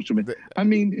and social media? I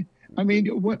mean,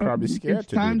 probably scared it's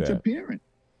time to parent.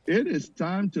 It is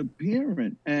time to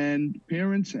parent, and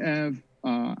parents have,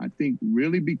 I think,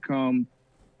 really become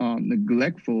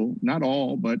neglectful. Not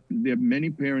all, but there are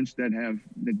many parents that have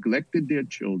neglected their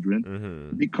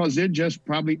children because they're just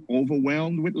probably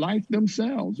overwhelmed with life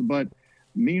themselves. But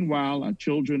meanwhile, our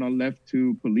children are left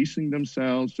to policing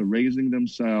themselves, to raising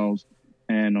themselves,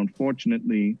 and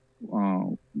unfortunately,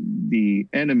 the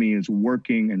enemy is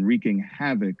working and wreaking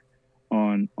havoc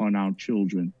on our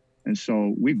children. And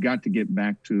so we've got to get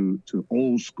back to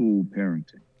old school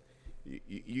parenting.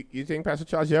 You think, Pastor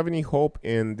Charles, you have any hope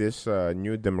in this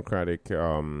new Democratic,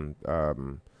 the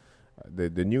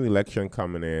new election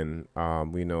coming in?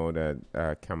 We know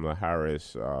that Kamala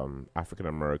Harris, African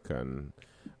American,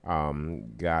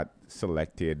 got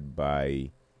selected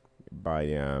by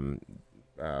Vice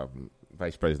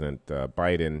President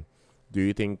Biden. Do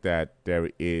you think that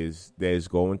there's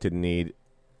going to need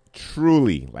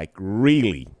truly, like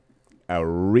really, a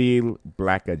real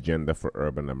black agenda for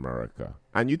urban America?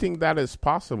 And you think that is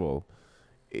possible?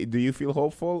 Do you feel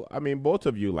hopeful? I mean, both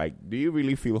of you, do you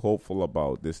really feel hopeful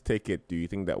about this ticket? Do you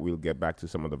think that we'll get back to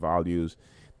some of the values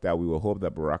that we will hope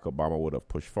that Barack Obama would have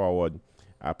pushed forward?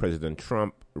 President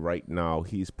Trump, right now,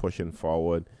 he's pushing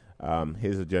forward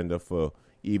his agenda for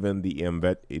even the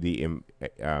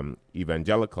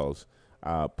evangelicals,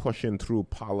 pushing through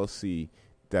policy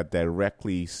that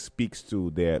directly speaks to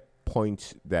their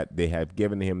points that they have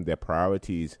given him, their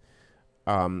priorities.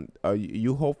 Are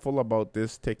you hopeful about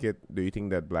this ticket? Do you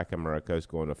think that Black America is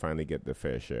going to finally get the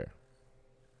fair share?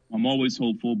 I'm always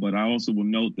hopeful, but I also will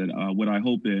note that what I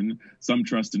hope in, some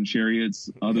trust in chariots,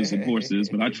 others in horses,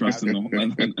 but I trust in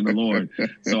the Lord.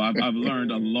 So I've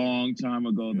learned a long time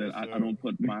ago that I don't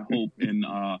put my hope in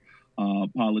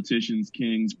politicians,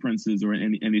 kings, princes, or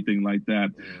anything like that.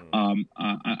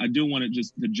 I do want to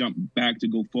just to jump back to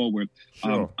go forward.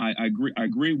 Sure. I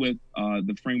agree with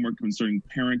the framework concerning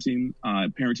parenting.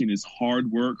 Parenting is hard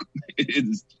work.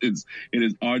 It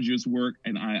is arduous work,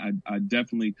 and I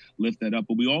definitely lift that up.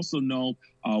 But we also know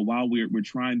while we're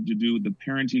trying to do the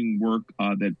parenting work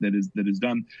that is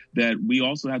done, that we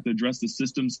also have to address the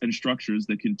systems and structures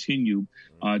that continue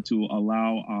to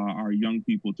allow our young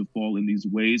people to fall in these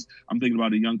ways. I'm thinking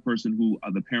about a young person who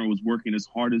the parent was working as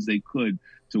hard as they could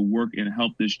to work and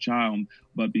help this child,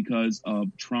 but because of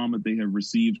trauma they have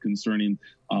received concerning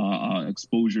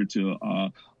exposure to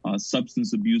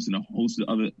substance abuse and a host of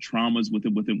other traumas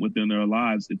within their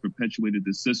lives, it perpetuated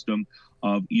the system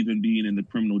of even being in the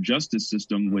criminal justice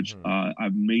system, which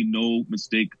I've made no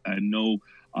mistake and no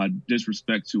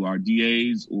disrespect to our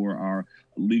DAs or our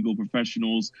legal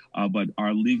professionals, but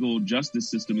our legal justice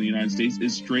system in the United States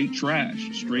is straight trash,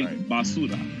 straight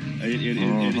basura. It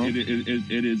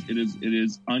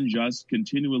is unjust,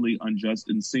 continually unjust,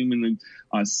 and seemingly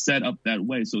set up that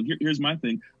way. So here's my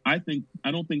thing. I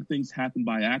don't think things happen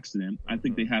by accident. I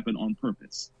think they happen on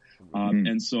purpose.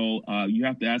 And so you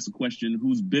have to ask the question,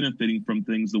 who's benefiting from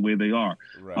things the way they are?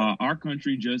 Right. Our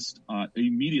country just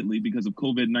immediately, because of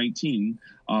COVID-19,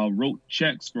 wrote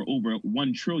checks for over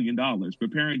 $1 trillion,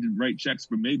 preparing to write checks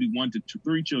for maybe $1 to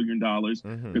 $3 trillion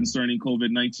concerning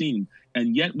COVID-19.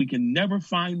 And yet we can never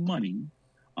find money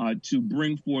to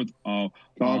bring forth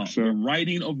the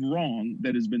righting of wrong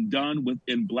that has been done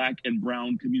within Black and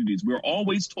brown communities. We're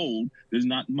always told there's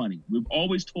not money. We're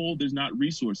always told there's not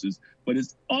resources. But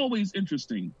it's always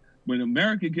interesting. When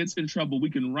America gets in trouble, we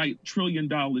can write $1 trillion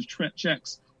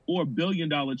checks or $1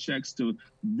 billion checks to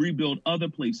rebuild other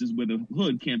places where the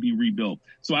hood can't be rebuilt.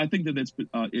 So I think that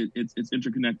it's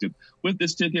interconnected. With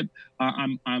this ticket,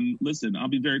 listen, I'll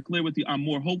be very clear with you. I'm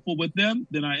more hopeful with them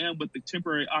than I am with the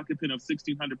temporary occupant of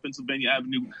 1600 Pennsylvania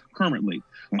Avenue currently.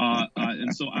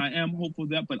 And so I am hopeful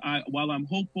that, but while I'm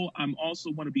hopeful, I'm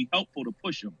also want to be helpful to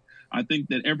push them. I think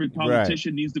that every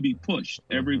politician needs to be pushed,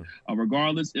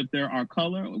 regardless if they're our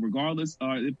color, regardless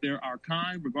if they're our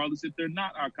kind, regardless if they're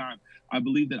not our kind. I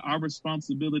believe that our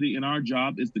responsibility and our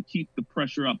job is to keep the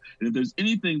pressure up. And if there's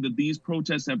anything that these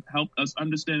protests have helped us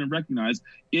understand and recognize,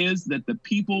 is that the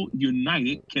people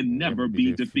united can never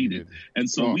be defeated. And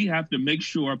so we have to make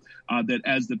sure that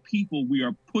as the people, we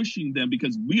are pushing them,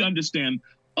 because we understand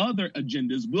other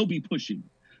agendas will be pushing.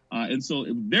 And so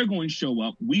if they're going to show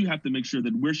up, we have to make sure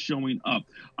that we're showing up.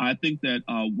 I think that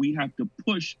we have to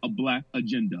push a Black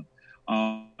agenda.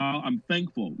 I'm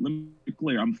thankful. Let me be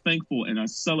clear. I'm thankful, and I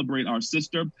celebrate our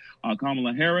sister,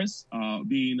 Kamala Harris,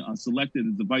 being selected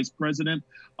as the vice president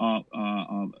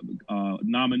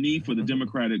nominee for the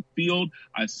Democratic field.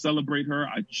 I celebrate her.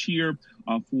 I cheer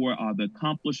for the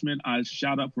accomplishment. I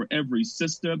shout out for every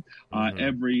sister,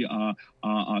 every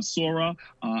Sora.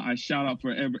 I shout out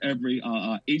for every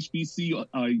HBCU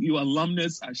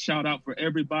alumnus. I shout out for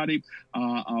everybody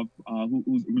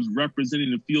who's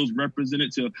representing the fields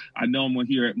represented. To I know I'm going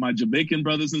to hear my Jamaican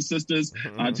brothers and sisters.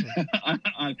 I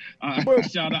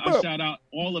shout out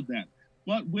all of that.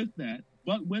 But with that,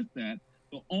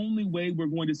 the only way we're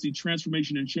going to see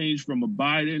transformation and change from a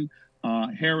Biden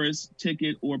Harris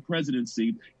ticket or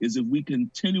presidency is if we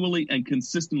continually and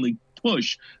consistently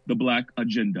push the Black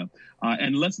agenda.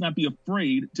 And let's not be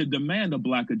afraid to demand a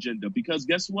Black agenda, because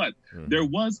guess what? There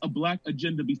was a Black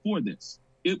agenda before this.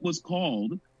 It was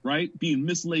called, right, being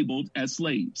mislabeled as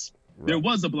slaves. Right. There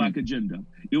was a Black agenda.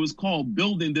 It was called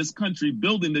building this country,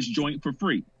 building this joint for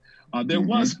free. There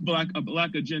was a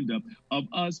black agenda of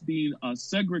us being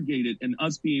segregated and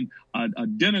us being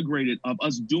denigrated, of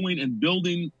us doing and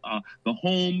building the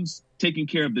homes, taking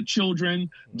care of the children,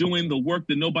 doing the work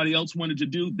that nobody else wanted to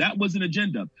do. That was an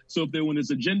agenda. So if there was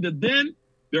an agenda then,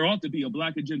 there ought to be a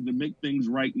Black agenda to make things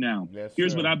right now. Yes,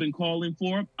 here's what I've been calling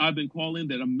for. I've been calling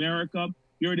that America,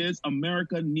 here it is,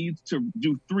 America needs to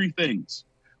do three things.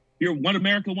 Here, what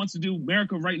America wants to do,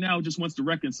 America right now just wants to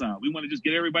reconcile. We want to just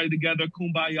get everybody together,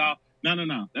 kumbaya.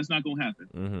 No. That's not going to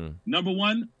happen. Number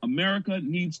one, America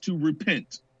needs to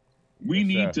repent. We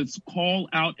need to call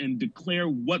out and declare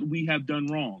what we have done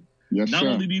wrong. Not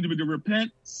only need we to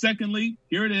repent, secondly,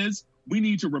 here it is, we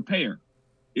need to repair.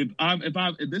 If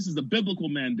this is a biblical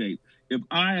mandate, if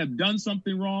I have done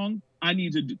something wrong, I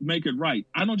need to make it right.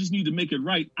 I don't just need to make it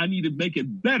right. I need to make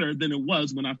it better than it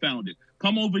was when I found it.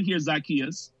 Come over here,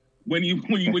 Zacchaeus. When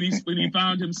he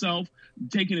found himself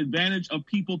taking advantage of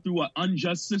people through an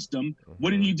unjust system,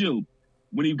 what did he do?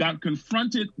 When he got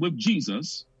confronted with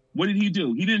Jesus, what did he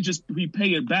do? He didn't just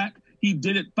repay it back. He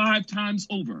did it 5 times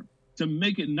over to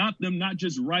make it not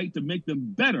just right, to make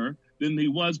them better than he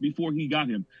was before he got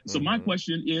him. So my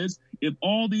question is, if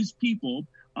all these people,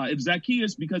 if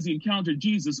Zacchaeus, because he encountered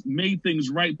Jesus, made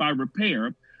things right by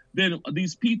repair, then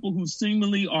these people who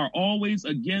seemingly are always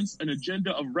against an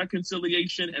agenda of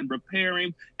reconciliation and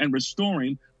repairing and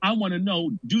restoring, I want to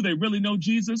know, do they really know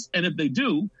Jesus? And if they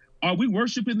do, are we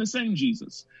worshiping the same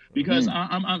Jesus? Because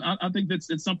I think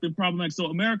it's something problematic. So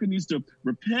America needs to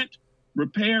repent,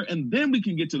 repair, and then we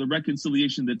can get to the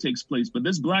reconciliation that takes place. But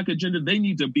this Black agenda, they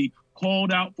need to be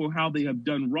called out for how they have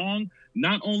done wrong,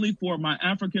 not only for my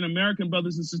African-American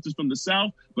brothers and sisters from the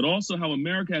South, but also how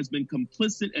America has been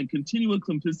complicit and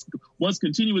was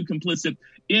continually complicit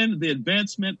in the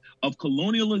advancement of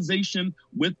colonialization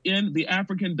within the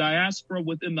African diaspora,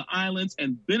 within the islands,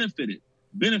 and benefited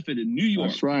New York.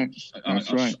 That's right.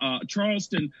 That's right.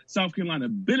 Charleston, South Carolina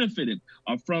benefited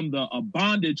from the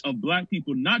bondage of Black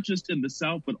people, not just in the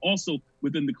South, but also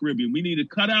within the Caribbean. We need to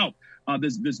cut out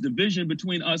this division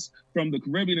between us from the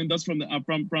Caribbean and thus from the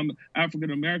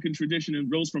African American tradition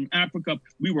and those from Africa.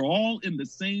 We were all in the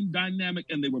same dynamic,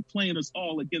 and they were playing us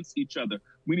all against each other.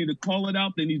 We need to call it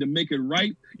out. They need to make it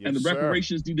right, and the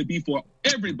reparations need to be for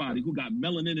everybody who got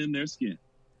melanin in their skin.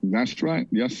 That's right.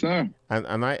 Yes, sir.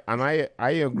 And I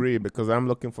agree, because I'm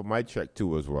looking for my check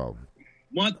too as well.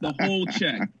 Want the whole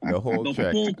check. The whole check.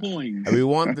 The full coin. And we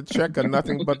want the check and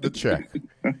nothing but the check.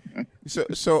 So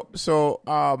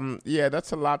yeah,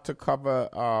 that's a lot to cover,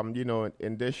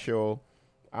 in this show.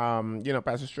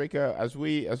 Pastor Straker, as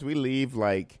we leave,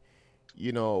 what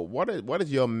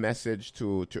is your message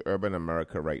to urban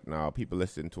America right now? People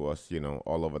listen to us,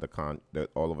 all over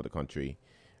the country.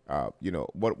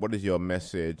 What is your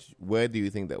message? Where do you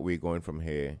think that we're going from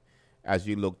here? As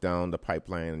you look down the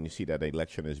pipeline and you see that the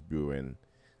election is brewing,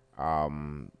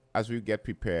 as we get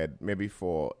prepared, maybe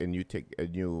for a new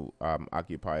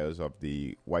occupiers of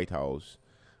the White House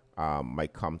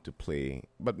might come to play,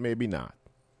 but maybe not.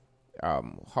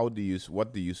 What do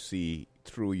you see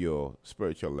through your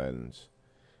spiritual lens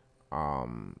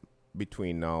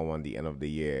between now and the end of the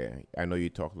year? I know you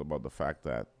talked about the fact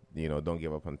that, don't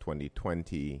give up on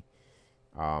 2020.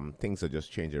 Things are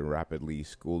just changing rapidly.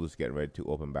 School is getting ready to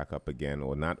open back up again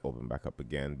or not open back up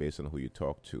again based on who you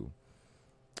talk to.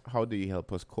 How do you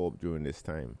help us cope during this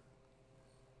time?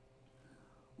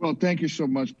 Well, thank you so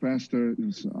much, Pastor.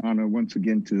 It's an honor once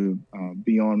again to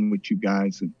be on with you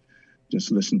guys and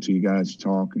just listen to you guys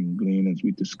talk and glean as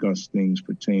we discuss things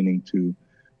pertaining to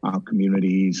our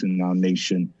communities and our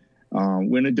nation.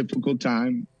 We're in a difficult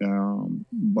time,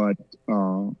 but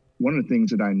one of the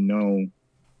things that I know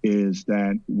is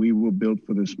that we were built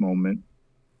for this moment.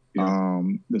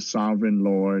 The sovereign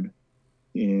Lord,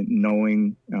 in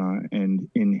knowing and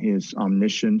in his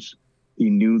omniscience, he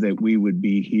knew that we would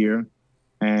be here.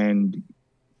 And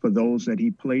for those that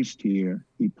he placed here,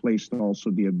 he placed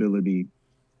also the ability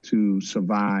to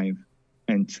survive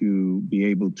and to be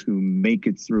able to make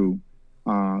it through,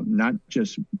 not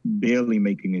just barely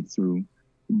making it through,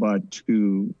 but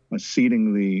to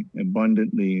exceedingly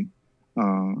abundantly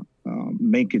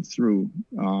make it through,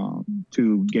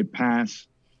 to get past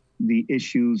the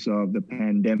issues of the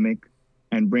pandemic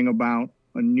and bring about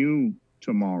a new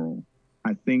tomorrow.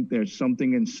 I think there's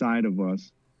something inside of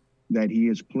us that he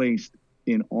has placed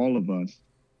in all of us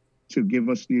to give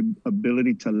us the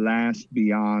ability to last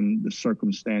beyond the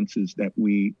circumstances that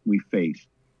we face,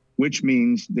 which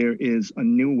means there is a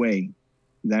new way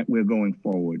that we're going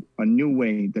forward, a new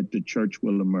way that the church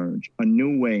will emerge, a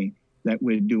new way that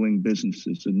we're doing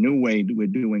businesses, a new way that we're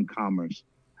doing commerce.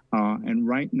 And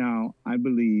right now, I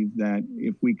believe that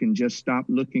if we can just stop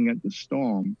looking at the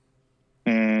storm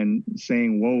and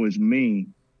saying, woe is me,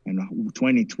 and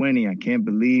 2020, I can't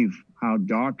believe how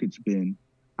dark it's been,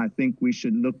 I think we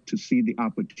should look to see the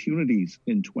opportunities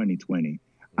in 2020.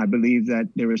 I believe that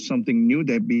there is something new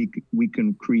that we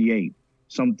can create,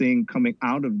 something coming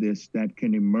out of this that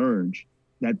can emerge,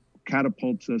 that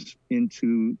catapults us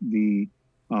into the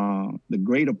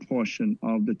greater portion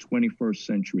of the 21st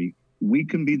century. We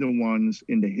can be the ones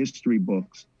in the history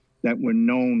books that were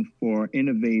known for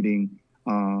innovating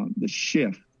the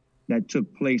shift that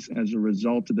took place as a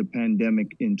result of the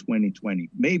pandemic in 2020.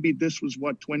 Maybe this was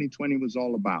what 2020 was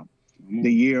all about,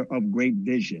 the year of great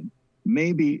vision.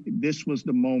 Maybe this was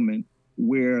the moment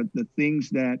where the things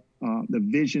that, the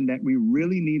vision that we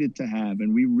really needed to have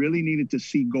and we really needed to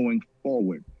see going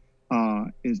forward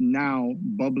is now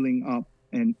bubbling up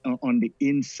and on the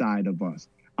inside of us.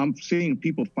 I'm seeing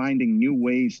people finding new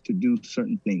ways to do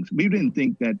certain things. We didn't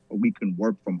think that we can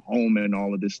work from home and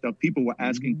all of this stuff. People were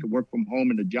asking to work from home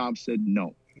and the job said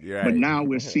no. Right. But now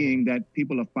we're seeing that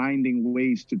people are finding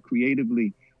ways to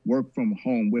creatively work from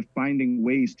home. We're finding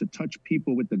ways to touch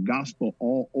people with the gospel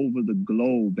all over the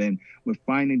globe. And we're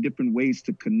finding different ways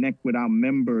to connect with our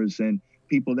members and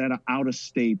people that are out of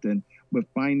state. And we're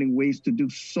finding ways to do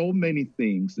so many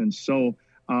things. And so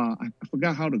I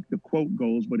forgot how the quote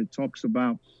goes, but it talks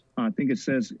about, I think it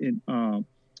says,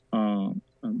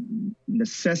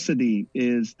 necessity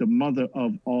is the mother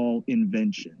of all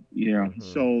invention. Yeah.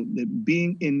 So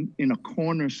being in a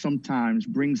corner sometimes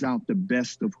brings out the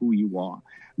best of who you are.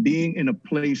 Being in a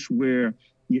place where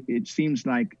it seems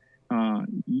like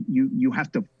you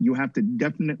have to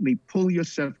definitely pull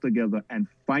yourself together and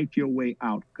fight your way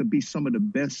out could be some of the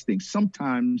best things.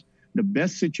 Sometimes the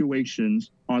best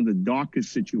situations are the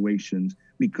darkest situations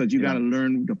because you got to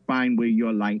learn to find where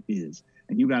your light is.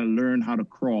 And you got to learn how to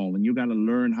crawl, and you got to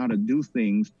learn how to do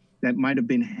things that might have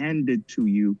been handed to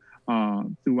you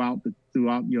throughout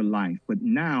your life. But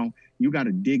now you got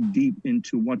to dig deep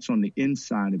into what's on the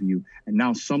inside of you. And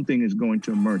now something is going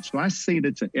to emerge. So I say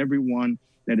that to everyone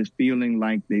that is feeling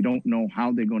like they don't know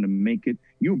how they're going to make it.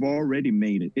 You've already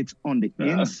made it. It's on the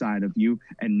inside of you.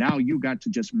 And now you got to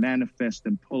just manifest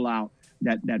and pull out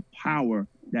that power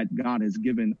that God has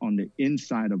given on the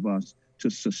inside of us to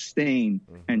sustain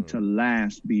and to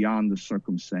last beyond the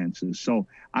circumstances. So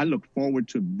I look forward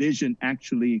to vision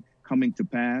actually coming to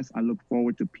pass. I look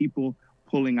forward to people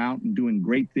pulling out and doing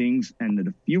great things, and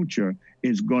the future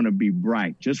is going to be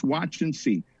bright. Just watch and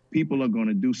see. People are going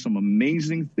to do some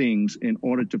amazing things in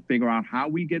order to figure out how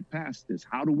we get past this.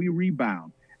 How do we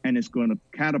rebound? And it's going to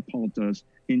catapult us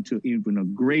into even a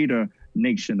greater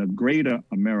nation, a greater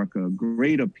America, a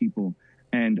greater people,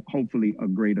 and hopefully a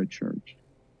greater church.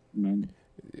 Amen.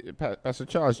 Pastor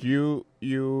Charles, you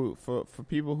for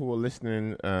people who are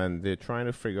listening and they're trying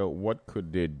to figure out what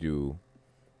could they do,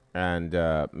 and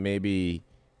maybe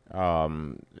how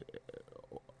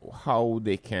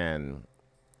they can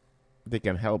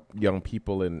help young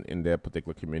people in their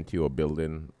particular community or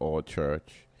building or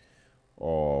church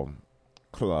or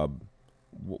club.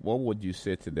 What would you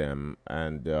say to them,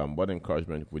 and what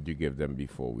encouragement would you give them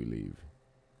before we leave?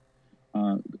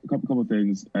 A couple of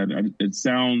things. It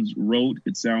sounds rote,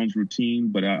 it sounds routine,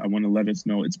 but I want to let us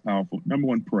know it's powerful. Number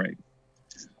one, pray.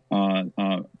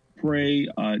 Pray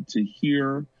to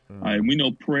hear. And we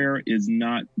know prayer is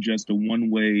not just a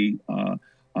one-way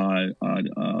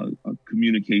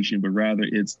communication, but rather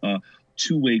it's a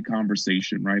two-way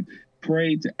conversation, right?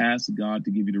 Pray to ask God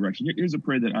to give you direction. Here's a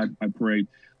prayer that I pray,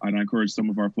 and I encourage some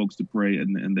of our folks to pray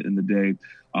in the day,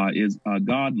 is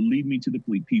God, lead me to the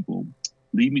people.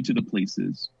 Lead me to the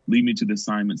places, lead me to the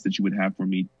assignments that you would have for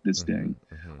me this day.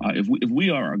 If we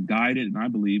are guided, and I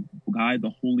believe, guide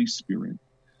the Holy Spirit,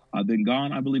 then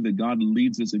God, I believe that God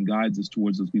leads us and guides us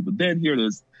towards those people. Then hear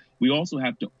this, we also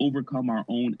have to overcome our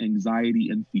own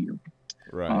anxiety and fear.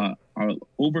 Right.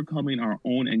 Overcoming our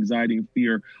own anxiety and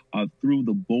fear through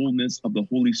the boldness of the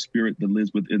Holy Spirit that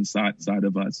lives within inside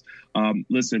of us.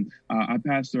 Listen, I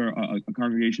pastor a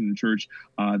congregation in church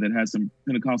that has some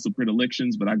Pentecostal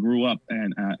predilections, but I grew up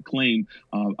and claim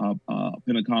a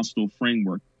Pentecostal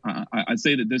framework. I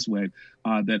say it this way,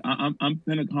 that I'm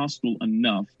Pentecostal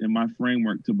enough in my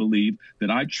framework to believe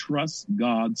that I trust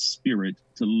God's Spirit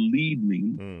to lead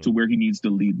me to where he needs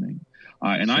to lead me.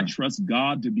 And I trust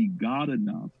God to be God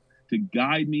enough to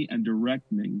guide me and direct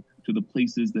me to the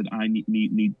places that I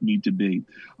need to be.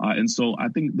 And so I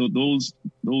think those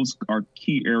are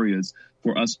key areas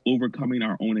for us overcoming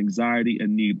our own anxiety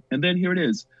and need. And then here it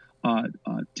is.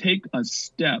 Take a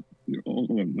step.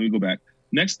 Let me go back.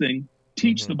 Next thing,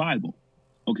 teach the Bible.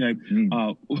 Okay.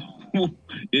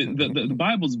 The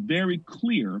Bible's very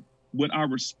clear what our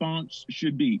response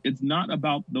should be. It's not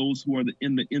about those who are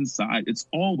in the inside. It's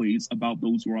always about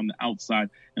those who are on the outside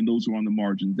and those who are on the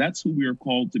margins. That's who we are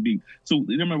called to be. So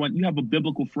remember, what you have a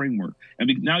biblical framework, and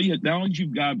now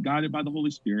you've got guided by the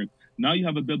Holy Spirit. Now you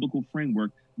have a biblical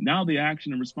framework. Now the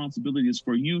action and responsibility is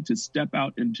for you to step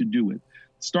out and to do it.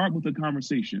 Start with a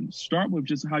conversation. Start with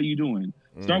just how you doing.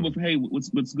 Start with, hey,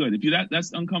 what's good. If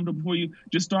that's uncomfortable for you,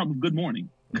 just start with good morning.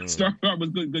 Start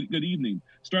with good evening.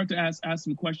 Start to ask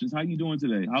some questions. How you doing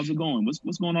today? How's it going?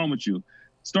 What's going on with you?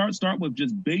 Start with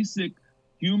just basic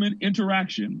human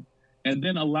interaction, and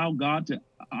then allow God to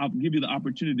give you the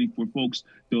opportunity for folks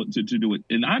to do it.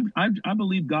 And I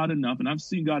believe God enough, and I've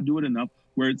seen God do it enough,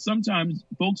 where sometimes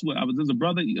folks there's a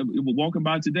brother walking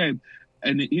by today,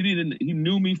 and he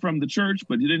knew me from the church,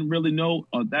 but he didn't really know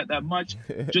that much.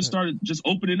 Just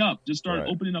opening up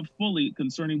fully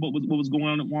concerning what was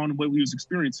going on and what he was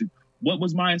experiencing. What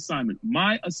was my assignment?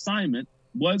 My assignment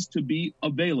was to be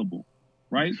available,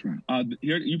 right?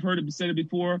 Here, you've heard it said it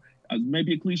before,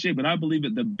 maybe a cliche, but I believe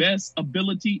that the best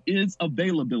ability is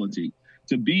availability.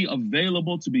 To be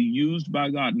available, to be used by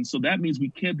God. And so that means we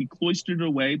can't be cloistered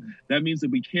away. That means that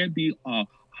we can't be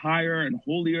higher and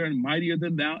holier and mightier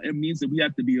than thou. It means that we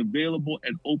have to be available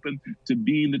and open to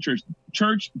being the church.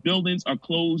 Church buildings are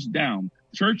closed down.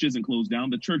 Church isn't closed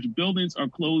down. The church buildings are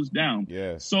closed down.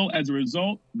 Yes. So as a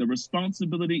result, the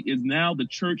responsibility is now the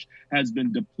church has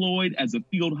been deployed as a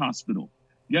field hospital.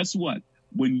 Guess what?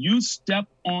 When you step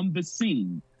on the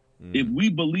scene, if we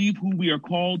believe who we are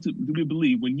called to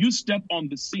believe, when you step on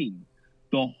the scene,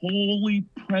 the holy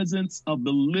presence of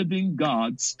the living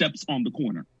God steps on the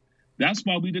corner. That's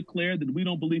why we declare that we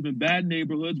don't believe in bad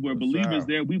neighborhoods where believers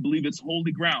there. We believe it's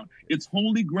holy ground. It's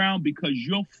holy ground because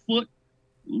your foot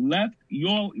left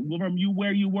from you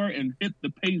where you were and hit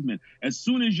the pavement. As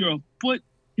soon as your foot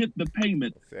hit the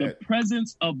pavement, the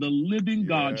presence of the living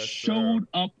God showed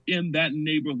up in that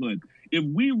neighborhood. If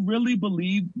we really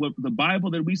believe what the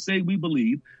Bible that we say we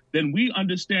believe, then we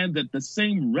understand that the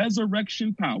same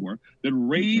resurrection power that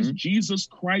raised Jesus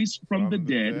Christ from the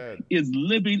dead is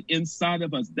living inside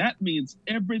of us. That means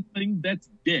everything that's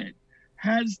dead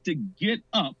has to get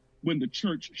up when the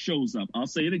church shows up. I'll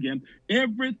say it again.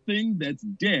 Everything that's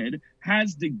dead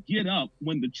has to get up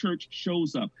when the church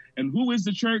shows up. And who is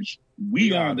the church?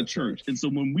 We are the church. And so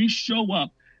when we show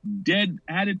up, dead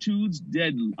attitudes,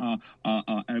 dead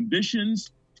ambitions,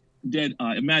 dead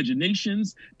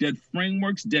imaginations, dead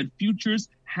frameworks, dead futures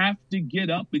have to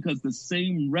get up because the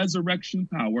same resurrection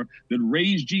power that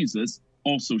raised Jesus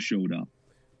also showed up.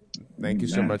 Thank you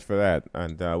so much for that,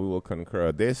 and we will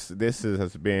concur. This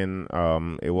has been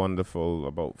a wonderful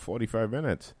about 45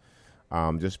 minutes.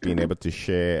 Just being able to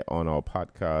share on our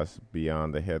podcast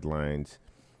Beyond the Headlines.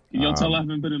 Can y'all tell I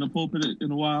haven't been in a pulpit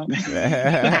in a while?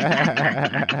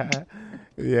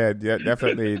 Yeah,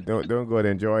 definitely. Don't go and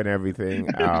enjoying everything.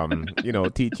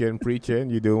 Teaching, preaching.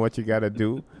 You're doing what you got to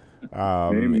do.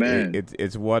 Amen.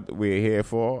 It's what we're here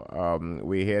for.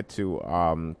 We're here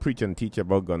to preach and teach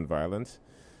about gun violence.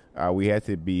 We have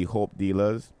to be hope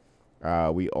dealers.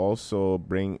 We also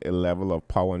bring a level of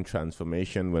power and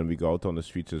transformation when we go out on the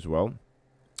streets as well.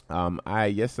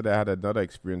 Yesterday I had another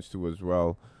experience too as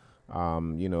well.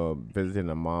 Visiting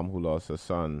a mom who lost her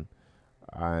son,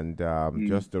 and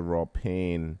just the raw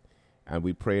pain. And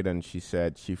we prayed, and she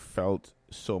said she felt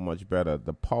so much better.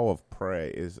 The power of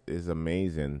prayer is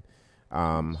amazing.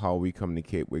 How we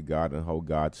communicate with God and how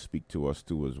God speaks to us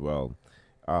too as well.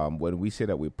 When we say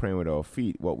that we're praying with our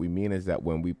feet, what we mean is that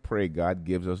when we pray, God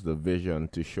gives us the vision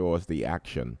to show us the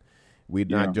action. We're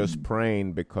not just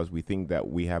praying because we think that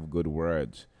we have good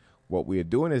words. What we're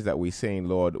doing is that we're saying,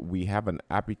 Lord, we have an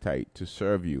appetite to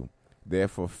serve you.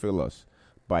 Therefore, fill us.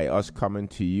 By us coming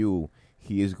to you,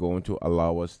 he is going to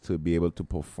allow us to be able to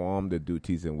perform the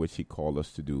duties in which he called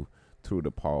us to do through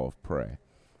the power of prayer.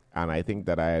 And I think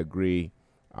that I agree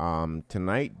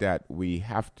tonight that we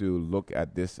have to look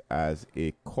at this as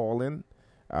a calling.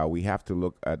 We have to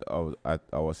look at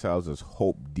ourselves as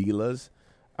hope dealers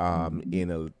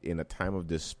in a time of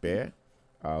despair.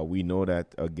 We know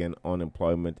that, again,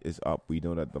 unemployment is up. We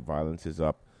know that the violence is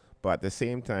up. But at the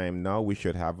same time, now we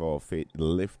should have our faith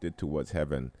lifted towards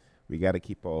heaven. We got to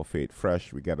keep our faith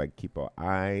fresh. We got to keep our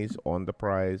eyes on the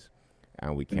prize,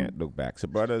 and we can't look back. So,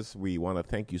 brothers, we want to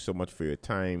thank you so much for your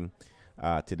time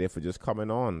today, for just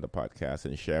coming on the podcast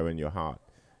and sharing your heart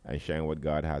and sharing what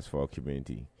God has for our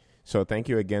community. So thank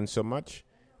you again so much,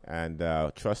 and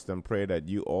trust and pray that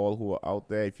you all who are out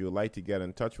there, if you would like to get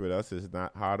in touch with us, it's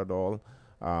not hard at all.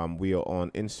 We are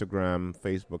on Instagram,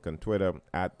 Facebook, and Twitter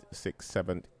at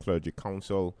 6-7 Clergy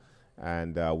Council,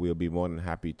 and we'll be more than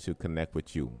happy to connect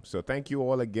with you. So thank you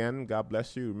all again. God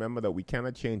bless you. Remember that we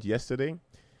cannot change yesterday.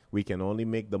 We can only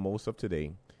make the most of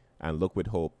today and look with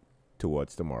hope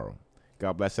towards tomorrow.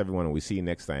 God bless everyone, and we see you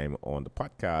next time on the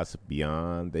podcast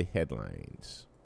Beyond the Headlines.